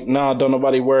was like, nah, don't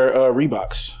nobody wear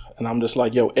Reeboks. And I'm just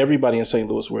like, yo, everybody in St.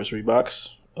 Louis wears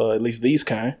Reeboks, at least these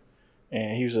kind.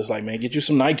 And he was just like, man, get you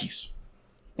some Nikes.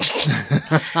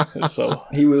 So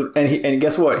he was, and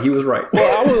guess what? He was right.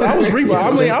 Well, I was Reebok.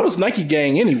 I mean, I was Nike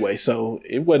gang anyway, so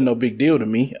it wasn't no big deal to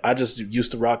me. I just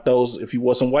used to rock those. If you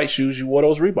wore some white shoes, you wore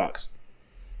those Reeboks.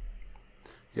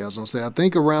 Yeah, I was gonna say. I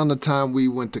think around the time we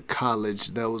went to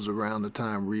college, that was around the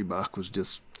time Reebok was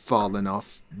just falling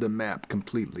off the map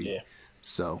completely. Yeah.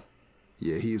 So,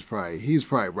 yeah, he's probably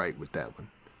right with that one.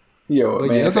 Yo, but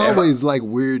man, yeah, it's always like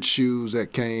weird shoes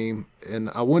that came, and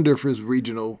I wonder if it's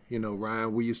regional. You know,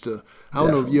 Ryan, we used to. I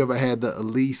don't know if you ever had the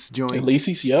Elise joints.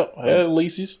 Elise's, yep, I had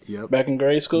Elise's. Yep, back in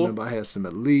grade school. I remember I had some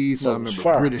Elise. I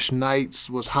remember British Knights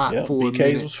was hot for a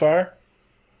minute. BK's was fire.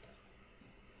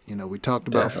 You know, we talked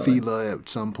about Fila at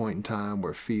some point in time,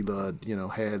 where Fila, you know,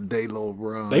 had their little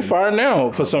run. They fire now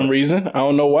for some reason. I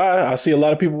don't know why. I see a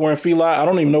lot of people wearing Fila. I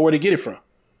don't even know where to get it from.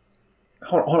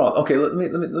 Hold on. Okay, let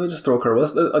me just throw a curve.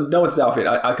 Let's know what's outfit.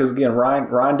 Because again,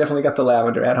 Ryan definitely got the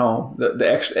lavender at home. The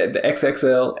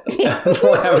XXL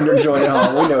lavender joint at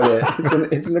home. We know that.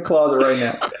 It's in the closet right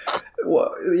now.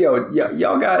 Well,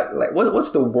 y'all got like what's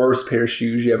the worst pair of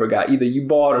shoes you ever got? Either you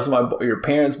bought or your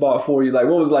parents bought for you. Like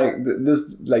what was like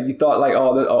this? Like you thought like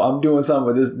I'm doing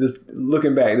something, but this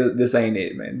looking back, this ain't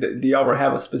it, man. Do y'all ever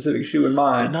have a specific shoe in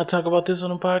mind? Didn't I talk about this on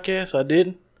the podcast? I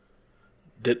didn't.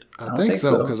 I think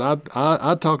so because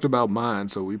I talked about mine,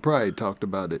 so we probably talked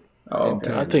about it. Oh,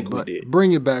 okay. I think we did.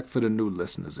 Bring it back for the new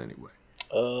listeners anyway.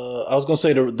 I was gonna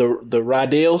say the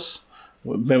Rydales.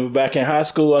 Remember back in high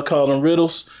school, I called them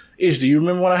Riddles. Ish, do you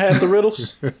remember when I had the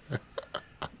Riddles?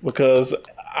 Because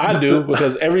I do,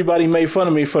 because everybody made fun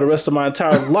of me for the rest of my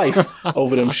entire life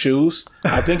over them shoes.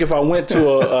 I think if I went to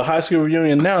a high school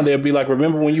reunion now, they'd be like,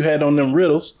 remember when you had on them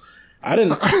Riddles? I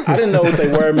didn't know what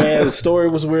they were, man. The story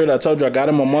was weird. I told you I got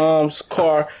in my mom's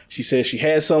car. She said she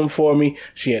had something for me.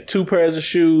 She had 2 pairs of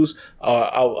shoes.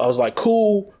 I was like,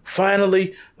 cool,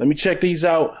 finally, let me check these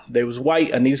out. They was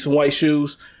white. I needed some white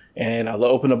shoes. And I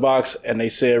opened the box and they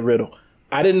said Riddle.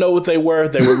 I didn't know what they were.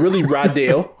 They were really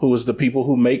Rydell, who is the people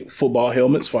who make football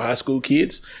helmets for high school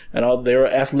kids. And they're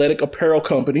an athletic apparel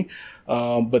company.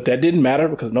 But that didn't matter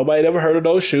because nobody had ever heard of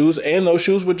those shoes. And those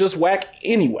shoes were just whack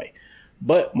anyway.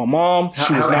 But my mom,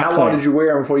 she was not How long did you wear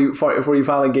them before you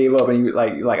finally gave up and you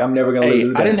like I'm never gonna live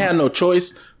this down? I didn't have no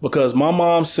choice because my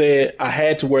mom said I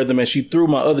had to wear them and she threw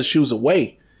my other shoes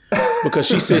away because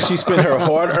she said she spent her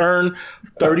hard-earned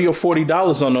 $30 or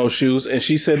 $40 on those shoes and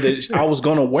she said that I was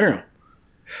gonna wear them.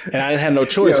 And I didn't have no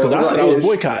choice because I said I was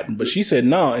boycotting, but she said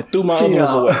no and threw my other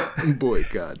ones away.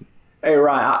 Boycotting. Hey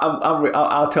Ryan,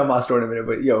 I'll tell my story in a minute,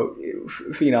 but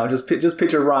Phenom, just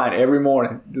picture Ryan every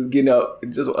morning, just getting up,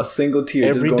 just a single tear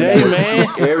every day, man,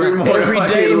 every morning, every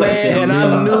day, man. And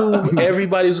I knew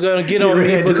everybody was gonna get on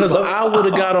me because I would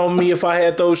have got on me if I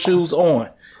had those shoes on.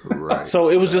 Right. So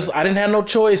it was just I didn't have no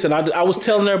choice, and I was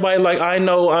telling everybody like I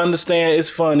know, I understand,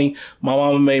 it's funny. My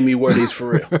mama made me wear these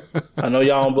for real. I know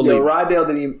y'all don't believe.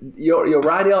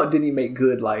 Rydell didn't make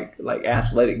good like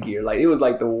athletic gear. Like it was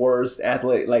like the worst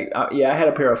athletic. Like I had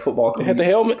a pair of football cleats. They had the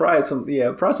helmet. Probably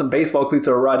some baseball cleats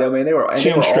that were Rydell. Man, they were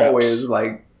always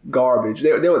like garbage.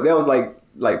 That was like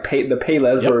the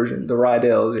Payless version, the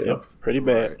Rydell. Yep, pretty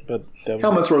bad. But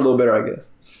helmets were a little better, I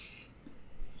guess.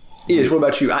 Ish, what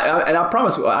about you? I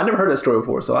promise, I never heard that story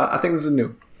before, so I think this is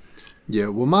new. Yeah,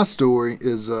 well, my story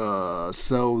is,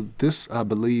 so this, I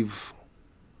believe,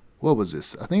 what was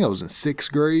this? I think I was in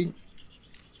 6th grade,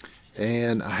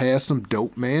 and I had some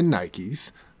Dope Man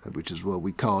Nikes, which is what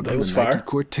we called them, the Nike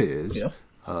Cortez.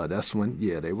 Yeah. That's when,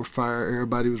 they were fire.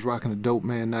 Everybody was rocking the Dope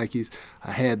Man Nikes.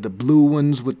 I had the blue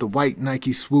ones with the white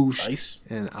Nike swoosh. Nice.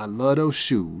 And I love those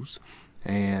shoes.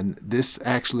 And this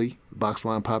actually, Box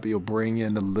Wine Poppy will bring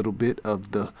in a little bit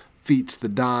of the Feats the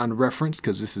Don reference,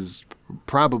 because this is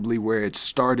probably where it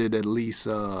started, at least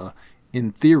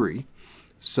in theory.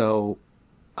 So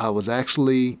I was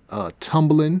actually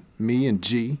tumbling, me and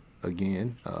G,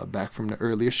 again, back from the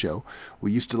earlier show.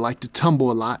 We used to like to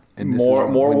tumble a lot. And this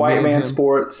more white man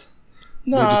sports.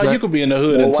 Nah, you could be in the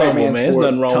hood and tumble, man. There's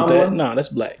nothing wrong with that. Nah, that's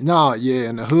black. Nah, yeah,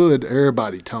 in the hood,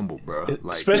 everybody tumble, bro.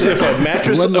 Like, especially if a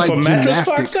mattress,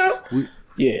 sparked out.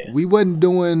 We wasn't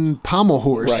doing pommel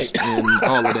horse and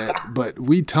all of that, but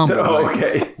we tumbled.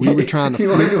 Like, we were trying to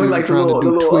flip, we were trying to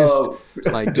do twist,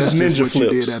 like just ninja what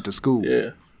flips. You did after school.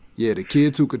 Yeah, the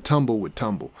kids who could tumble would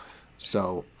tumble.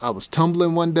 So I was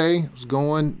tumbling one day, was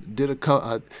going, did it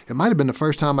might have been the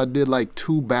first time I did like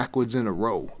 2 backwards in a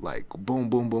row, like boom,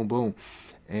 boom, boom, boom.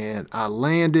 And I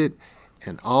landed,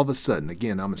 and all of a sudden,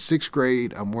 again, I'm in 6th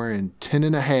grade, I'm wearing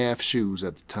 10.5 shoes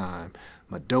at the time,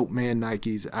 my dope man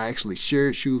Nikes. I actually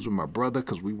shared shoes with my brother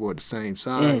because we wore the same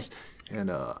size.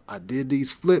 And I did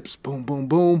these flips, boom, boom,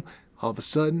 boom. All of a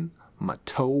sudden, my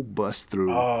toe bust through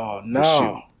the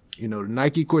shoe. You know, the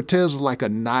Nike Cortez was like a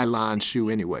nylon shoe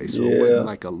anyway, so it wasn't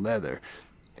like a leather.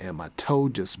 And my toe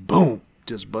just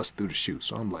bust through the shoe.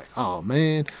 So I'm like, oh,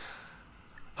 man.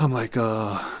 I'm like,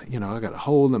 I got a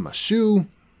hole in my shoe.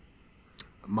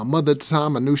 My mother at the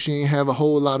time, I knew she didn't have a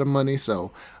whole lot of money,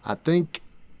 so I think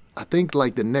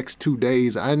like the next 2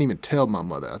 days, I didn't even tell my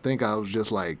mother. I think I was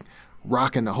just like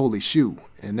rocking the holy shoe.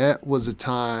 And that was a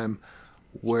time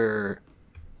where,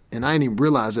 and I didn't even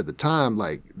realize at the time,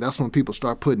 like that's when people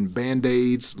start putting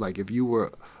Band-Aids. Like if you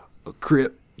were a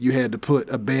Crip, you had to put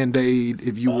a Band-Aid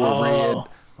if you were red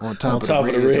on top of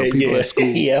the red. So people at school,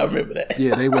 I remember that.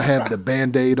 Yeah, they would have the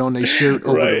Band-Aid on their shirt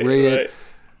over the red. Right.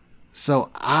 So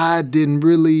I didn't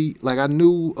really, like I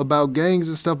knew about gangs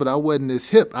and stuff, but I wasn't as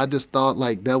hip. I just thought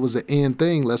like that was an end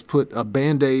thing. Let's put a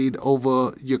Band-Aid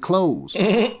over your clothes.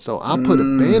 So I put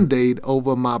a Band-Aid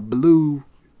over my blue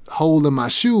hole in my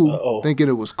shoe, thinking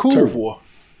it was cool. Turf war.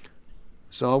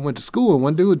 So I went to school,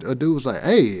 and a dude was like,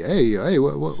 hey,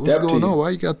 what's going on? Why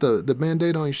you got the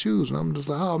Band-Aid on your shoes? And I'm just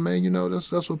like, oh, man,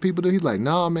 that's what people do. He's like,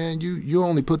 nah, man, you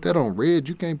only put that on red.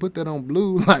 You can't put that on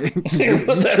blue. Like, you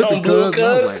put that on blue, cuz?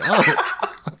 I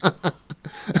was like,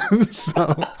 oh. So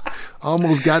I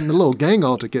almost got in a little gang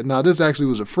altercation. Now, this actually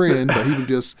was a friend, but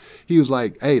he was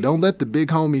like, hey, don't let the big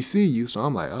homie see you. So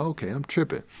I'm like, oh, okay, I'm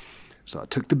tripping. So I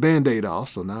took the Band-Aid off,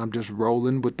 so now I'm just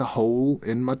rolling with the hole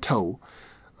in my toe.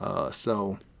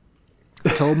 So I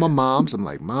told my moms, I'm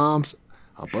like, Moms,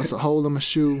 I bust a hole in my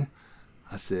shoe.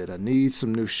 I said, I need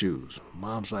some new shoes.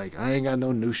 Mom's like, I ain't got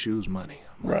no new shoes money.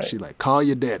 Like, she like, call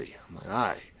your daddy. I'm like, all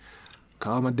right.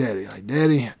 Call my daddy. Like,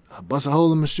 Daddy, I bust a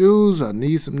hole in my shoes. I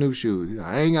need some new shoes.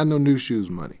 I ain't got no new shoes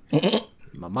money.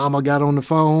 My mama got on the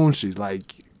phone. She's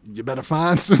like, you better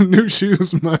find some new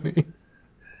shoes money.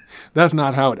 That's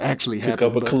not how it actually happened.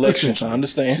 Took up a collection, I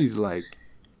understand. She's like,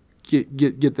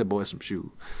 get that boy some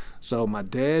shoes. So my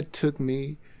dad took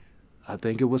me, I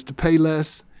think it was to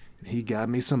Payless, and he got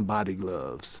me some body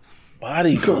gloves.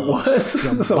 Body gloves?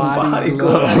 Some body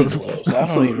gloves. I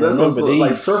don't even remember these.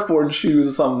 Like surfboard shoes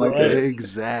or something like that.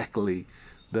 Exactly.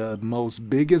 The most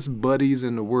biggest buddies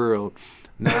in the world.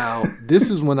 Now, this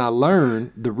is when I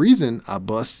learned the reason I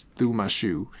bust through my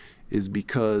shoe is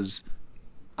because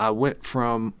I went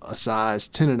from a size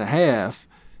 10.5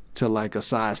 to like a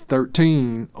size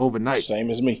 13 overnight. Same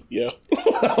as me, yeah.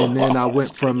 And then I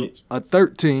went from a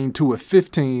 13 to a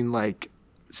 15 like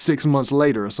 6 months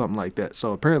later or something like that.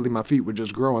 So apparently my feet were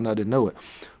just growing. I didn't know it.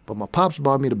 But my pops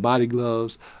bought me the body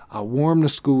gloves. I wore them to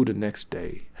school the next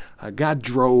day. I got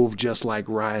drove just like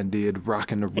Ryan did,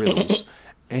 rocking the riddles.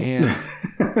 And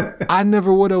I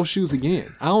never wore those shoes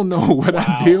again. I don't know what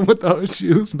I did with those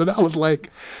shoes, but I was like,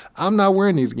 I'm not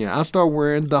wearing these again. I started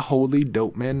wearing the holy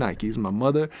dope man Nikes. My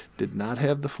mother did not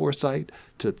have the foresight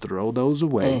to throw those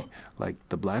away like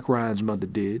the Black Ryan's mother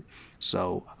did.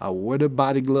 So I wore the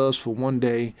body gloves for one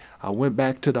day. I went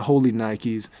back to the holy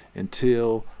Nikes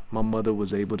until my mother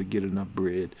was able to get enough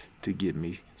bread to get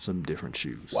me some different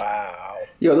shoes. Wow.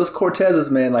 Yo, those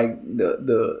Cortezes, man, like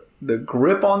the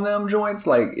grip on them joints,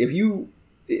 like if you,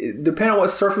 depending on what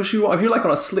surface you want, if you're like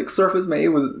on a slick surface,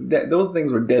 man, those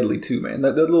things were deadly too, man.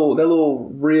 That little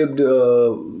ribbed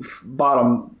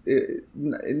bottom,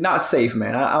 not safe,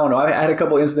 man. I don't know. I had a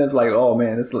couple incidents like, oh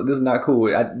man, this is not cool.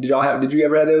 Did you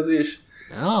ever have those ish?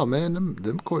 Oh man,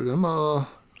 them Cortez. Well,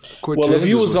 if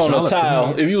you was on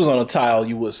a tile,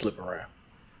 you would slip around.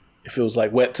 If it was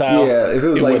like wet tile, if it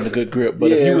was wasn't a good grip.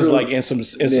 But if you was like in some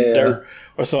dirt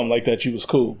or something like that, you was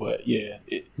cool. But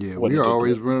we were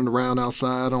always running around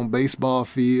outside on baseball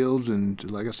fields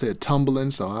and, like I said,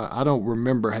 tumbling. So I don't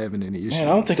remember having any issues. Man,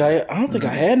 I don't think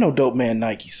I had no Dope Man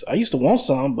Nikes. I used to want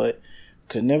some, but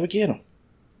could never get them.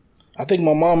 I think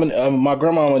my mom and my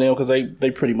grandma and them, because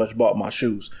they pretty much bought my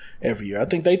shoes every year. I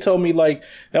think they told me like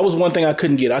that was one thing I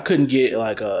couldn't get. I couldn't get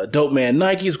like Dope Man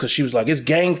Nikes because she was like, it's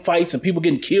gang fights and people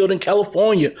getting killed in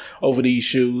California over these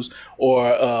shoes.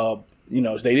 Or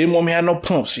they didn't want me to have no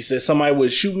pumps. She said somebody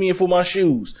would shoot me for my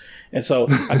shoes. And so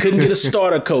I couldn't get a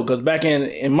starter coat because back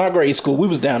in my grade school, we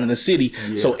was down in the city.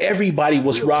 Yeah. So everybody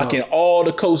was rocking all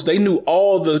the coats. They knew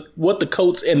what the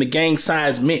coats and the gang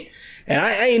signs meant. And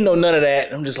I ain't know none of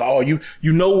that. I'm just like, oh, you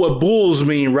know what Bulls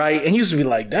mean, right? And he used to be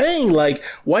like, dang, like,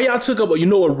 why y'all took up, you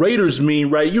know what Raiders mean,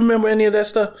 right? You remember any of that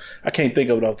stuff? I can't think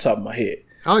of it off the top of my head.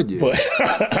 Oh, yeah. But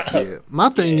my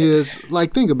thing is,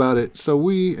 like, think about it. So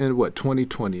we in,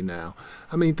 2020 now.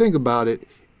 I mean, think about it.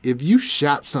 If you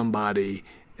shot somebody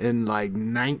in, like,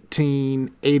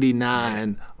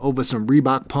 1989 over some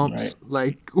Reebok pumps,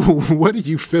 like, what are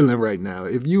you feeling right now?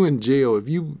 If you in jail, if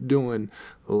you doing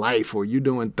life or you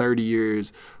doing 30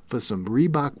 years for some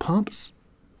Reebok pumps?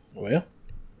 Well,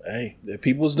 hey, the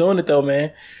people was doing it though,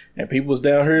 man. And people was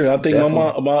down here. I think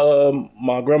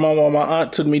my grandma and my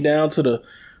aunt took me down to the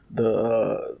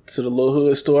little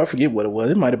hood store. I forget what it was.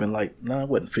 It might have been it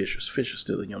wasn't Fisher's. Fisher's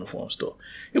still a uniform store.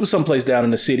 It was someplace down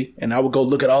in the city. And I would go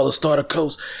look at all the starter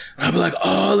coats. And I'd be like,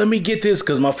 oh, let me get this.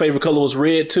 Because my favorite color was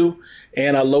red too.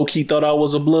 And I low-key thought I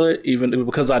was a blood, even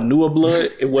because I knew a blood.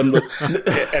 It wasn't,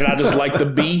 and I just liked the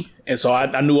B. And so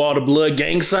I knew all the blood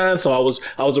gang signs. So I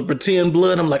was a pretend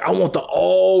blood. I'm like, I want the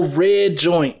all red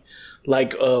joint.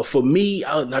 Like, for me,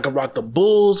 I could rock the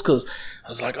Bulls because I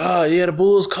was like, oh, yeah, the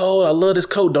Bulls cold. I love this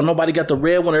coat. Don't nobody got the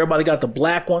red one. Everybody got the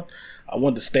black one. I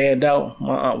wanted to stand out.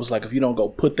 My aunt was like, if you don't go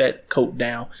put that coat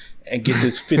down and get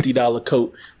this $50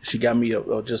 coat, she got me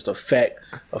just a fat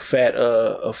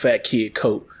kid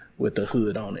coat with the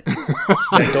hood on it. Go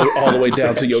all the way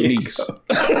down to your knees.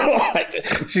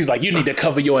 She's like, you need to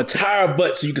cover your entire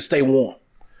butt so you can stay warm.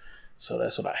 So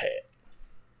that's what I had.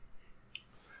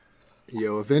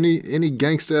 Yo, if any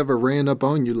gangster ever ran up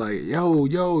on you like,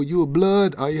 yo, you a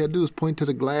blood? All you had to do is point to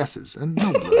the glasses. And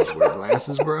no bloods wear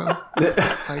glasses, bro.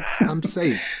 Like, I'm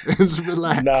safe. Just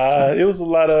relax. Nah, it was a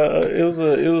lot of, it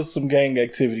was some gang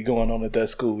activity going on at that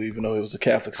school, even though it was a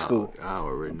Catholic school. I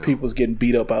already know. People was getting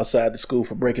beat up outside the school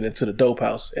for breaking into the dope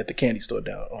house at the candy store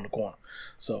down on the corner.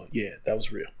 So, yeah, that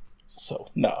was real. So,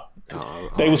 nah.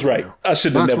 They was right. I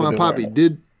should have never been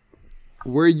Poppy,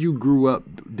 where you grew up,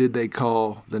 did they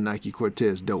call the Nike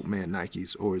Cortez Dope Man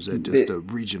Nikes, or is that just a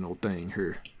regional thing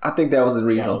here? I think that was a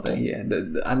regional thing, yeah.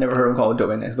 I never heard them call it Dope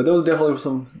Man Nikes, but those definitely were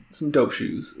some dope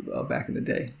shoes back in the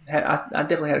day. I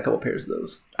definitely had a couple pairs of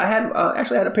those. I had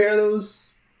actually had a pair of those.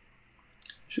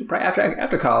 Shoot, probably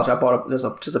after college, I bought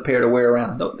just a pair to wear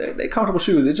around. They comfortable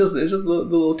shoes. It's just the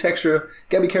little texture.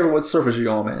 Gotta be careful what surface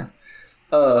you're on, man.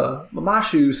 But my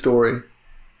shoe story.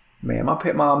 Man, my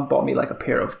pet mom bought me like a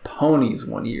pair of ponies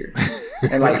one year,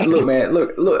 and like, look, man,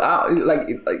 look,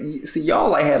 see, y'all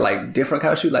like had like different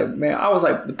kind of shoes. Like, man, I was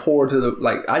like poor to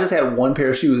the I just had one pair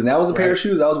of shoes, and that was a pair of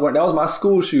shoes I was wearing. That was my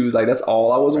school shoes. Like, that's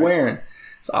all I was wearing.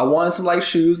 So I wanted some like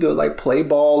shoes to like play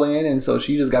ball in, and so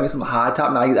she just got me some high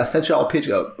top. Now I sent y'all a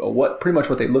picture of pretty much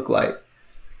what they look like,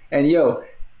 and yo.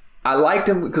 I liked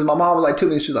them because my mom like took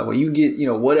me. She was like, "Well, you get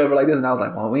whatever like this," and I was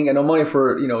like, "Well, we ain't got no money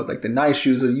for like the nice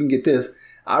shoes, so you can get this."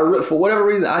 For whatever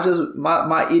reason, I just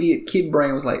my idiot kid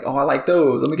brain was like, "Oh, I like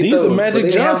those. Let me get those." These the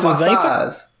Magic Johnsons, ain't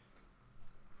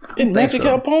they? In Magic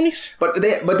Cow ponies, but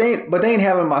they ain't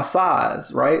having my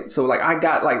size, right? So like I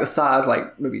got like the size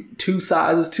like maybe 2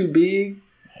 sizes too big.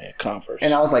 Yeah, Converse.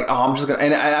 And I was like, oh, I'm just gonna,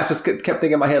 and I just kept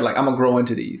thinking in my head like, I'm gonna grow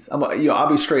into these. I'll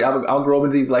be straight. I'll grow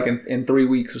into these like in 3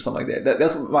 weeks or something like that.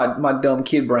 That's my dumb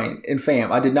kid brain. And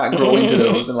fam, I did not grow into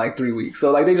those in like 3 weeks. So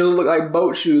like they just look like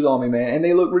boat shoes on me, man, and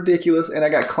they look ridiculous. And I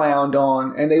got clowned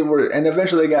on, and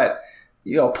eventually they got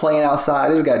playing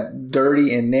outside. They just got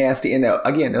dirty and nasty. And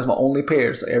again, that's my only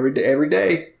pair. So every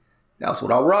day, that's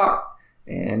what I rock.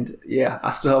 And yeah, I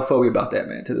still have a phobia about that,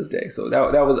 man, to this day. So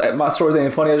that was my stories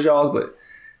ain't funny as y'all's, but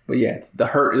yeah, the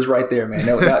hurt is right there, man.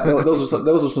 Those were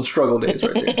some struggle days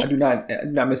right there. I do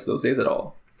not miss those days at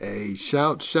all. Hey,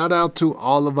 shout out to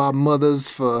all of our mothers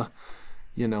for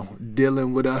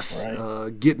dealing with us,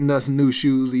 getting us new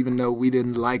shoes even though we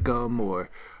didn't like them, or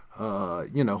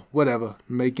whatever,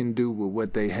 making do with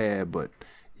what they had. But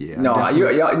Yeah,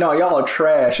 No, y'all are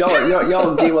trash.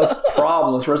 Y'all gave us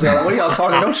problems. First, what are y'all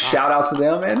talking? No shout outs to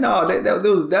them, man. No,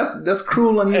 that's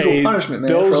cruel, unusual punishment,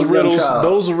 man.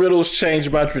 Those riddles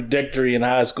changed my trajectory in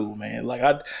high school, man. Like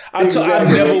I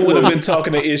never would have been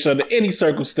talking to Ish under any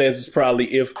circumstances, probably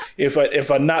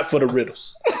if I not for the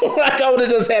riddles. Like I would have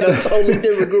just had a totally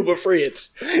different group of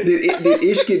friends. Did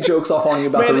Ish get jokes off on you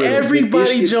about the riddles?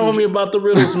 Everybody told me about the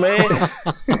riddles, man.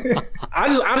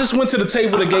 I just went to the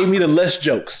table that gave me the less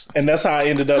jokes. And that's how I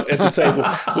ended up at the table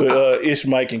with Ish,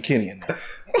 Mike, and Kenny in there.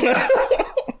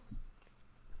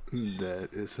 That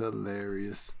is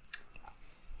hilarious.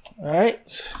 All right,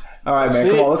 man.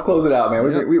 Come on, let's close it out, man.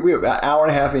 We're about an hour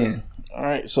and a half in. All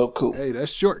right, so cool. Hey,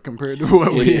 that's short compared to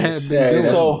what we had been doing.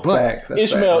 So, facts.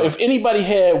 Ishmael, if anybody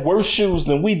had worse shoes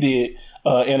than we did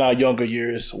in our younger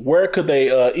years, where could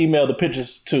they email the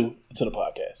pictures to the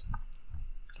podcast?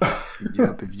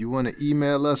 Yep, if you want to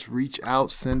email us, reach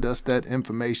out, send us that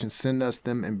information, send us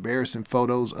them embarrassing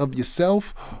photos of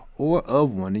yourself or of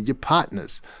one of your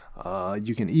partners.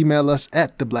 You can email us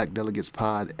at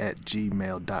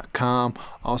theblackdelegatespod@gmail.com.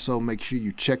 Also, make sure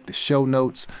you check the show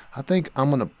notes. I think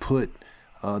I'm going to put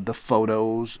the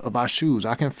photos of our shoes.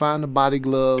 I can find the body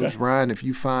gloves. Okay. Ryan, if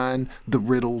you find the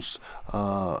riddles,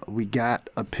 we got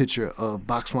a picture of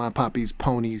Box Wine Poppy's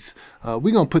ponies.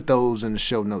 We're going to put those in the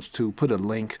show notes too. Put a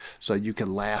link so you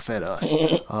can laugh at us.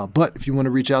 But if you want to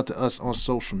reach out to us on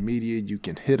social media, you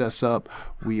can hit us up.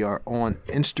 We are on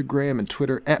Instagram and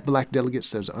Twitter at Black Delegates.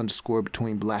 There's an underscore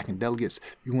between Black and Delegates.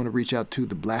 If you want to reach out to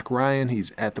the Black Ryan,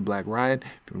 he's at the Black Ryan.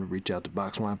 If you want to reach out to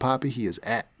Box Wine Poppy, he is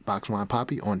at Box Wine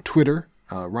Poppy on Twitter.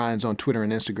 Ryan's on Twitter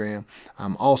and Instagram.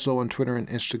 I'm also on Twitter and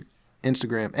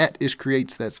Instagram at Ish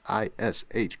Creates. That's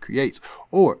ISH Creates.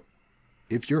 Or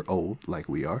if you're old like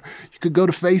we are, you could go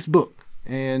to Facebook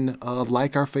and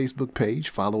like our Facebook page.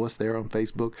 Follow us there on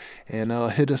Facebook and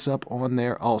hit us up on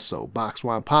there also. Box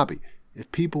Wine Poppy.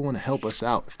 If people want to help us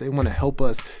out, if they want to help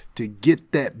us to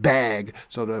get that bag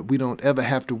so that we don't ever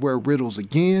have to wear riddles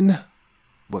again,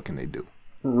 what can they do?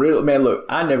 Riddle, man, look,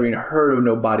 I never even heard of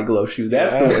no body glove shoe.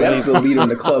 That's the leader in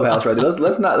the clubhouse right there.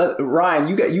 Let's not Ryan,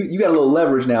 you got a little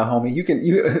leverage now, homie. You can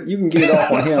get it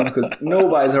off on him because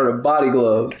nobody's heard of body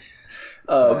gloves.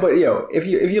 But if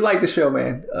you like the show,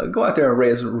 man, go out there and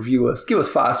rate us and review us. Give us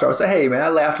 5 stars. Say, hey man, I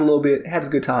laughed a little bit, had a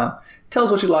good time. Tell us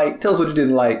what you like. Tell us what you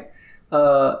didn't like.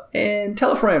 And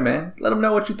tell a friend, man. Let them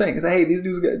know what you think. Say, hey, these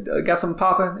dudes got something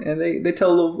popping, and they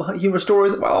tell little humorous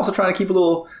stories while also trying to keep a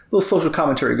little social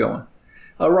commentary going.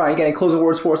 Ryan, you got any closing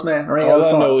words for us, man? Or any All other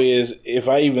I thoughts? know is if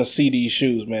I even see these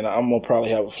shoes, man, I'm going to probably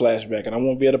have a flashback and I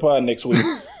won't be at the pod next week.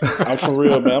 I'm for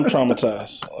real, man. I'm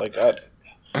traumatized. Like,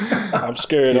 I'm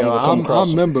scared I'm going to come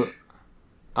across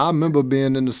I remember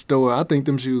being in the store. I think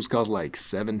them shoes cost like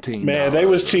 $17. Man, they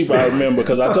was cheap, I remember,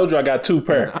 because I told you I got 2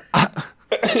 pair.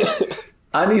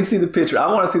 I need to see the picture. I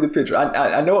want to see the picture.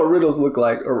 I know what riddles look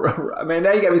like. Man,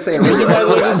 now you got me saying riddles. You might as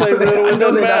well just say riddle. It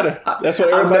doesn't matter. That's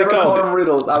what everybody called them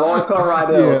riddles. I've always called them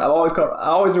Rydels. Yeah. I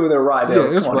always knew they were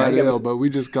Rydels. Yeah, it's Rydell, but we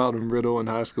just called him Riddle in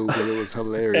high school because it was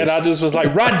hilarious. And I just was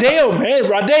like, Rydell, man,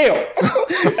 Rydell.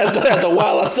 After a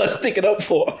while, I started sticking up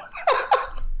for him.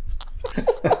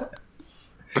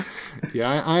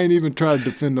 Yeah, I ain't even trying to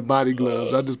defend the body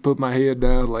gloves. I just put my head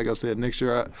down. Like I said, next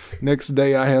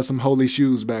day I had some holy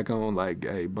shoes back on. Like,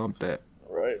 hey, bump that.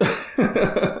 Right.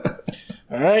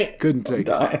 All right. Couldn't take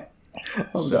it. I'm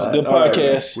dying. Good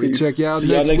podcast. Right, we check you out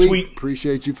See y'all next week.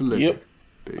 Appreciate you for listening.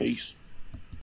 Yep. Peace.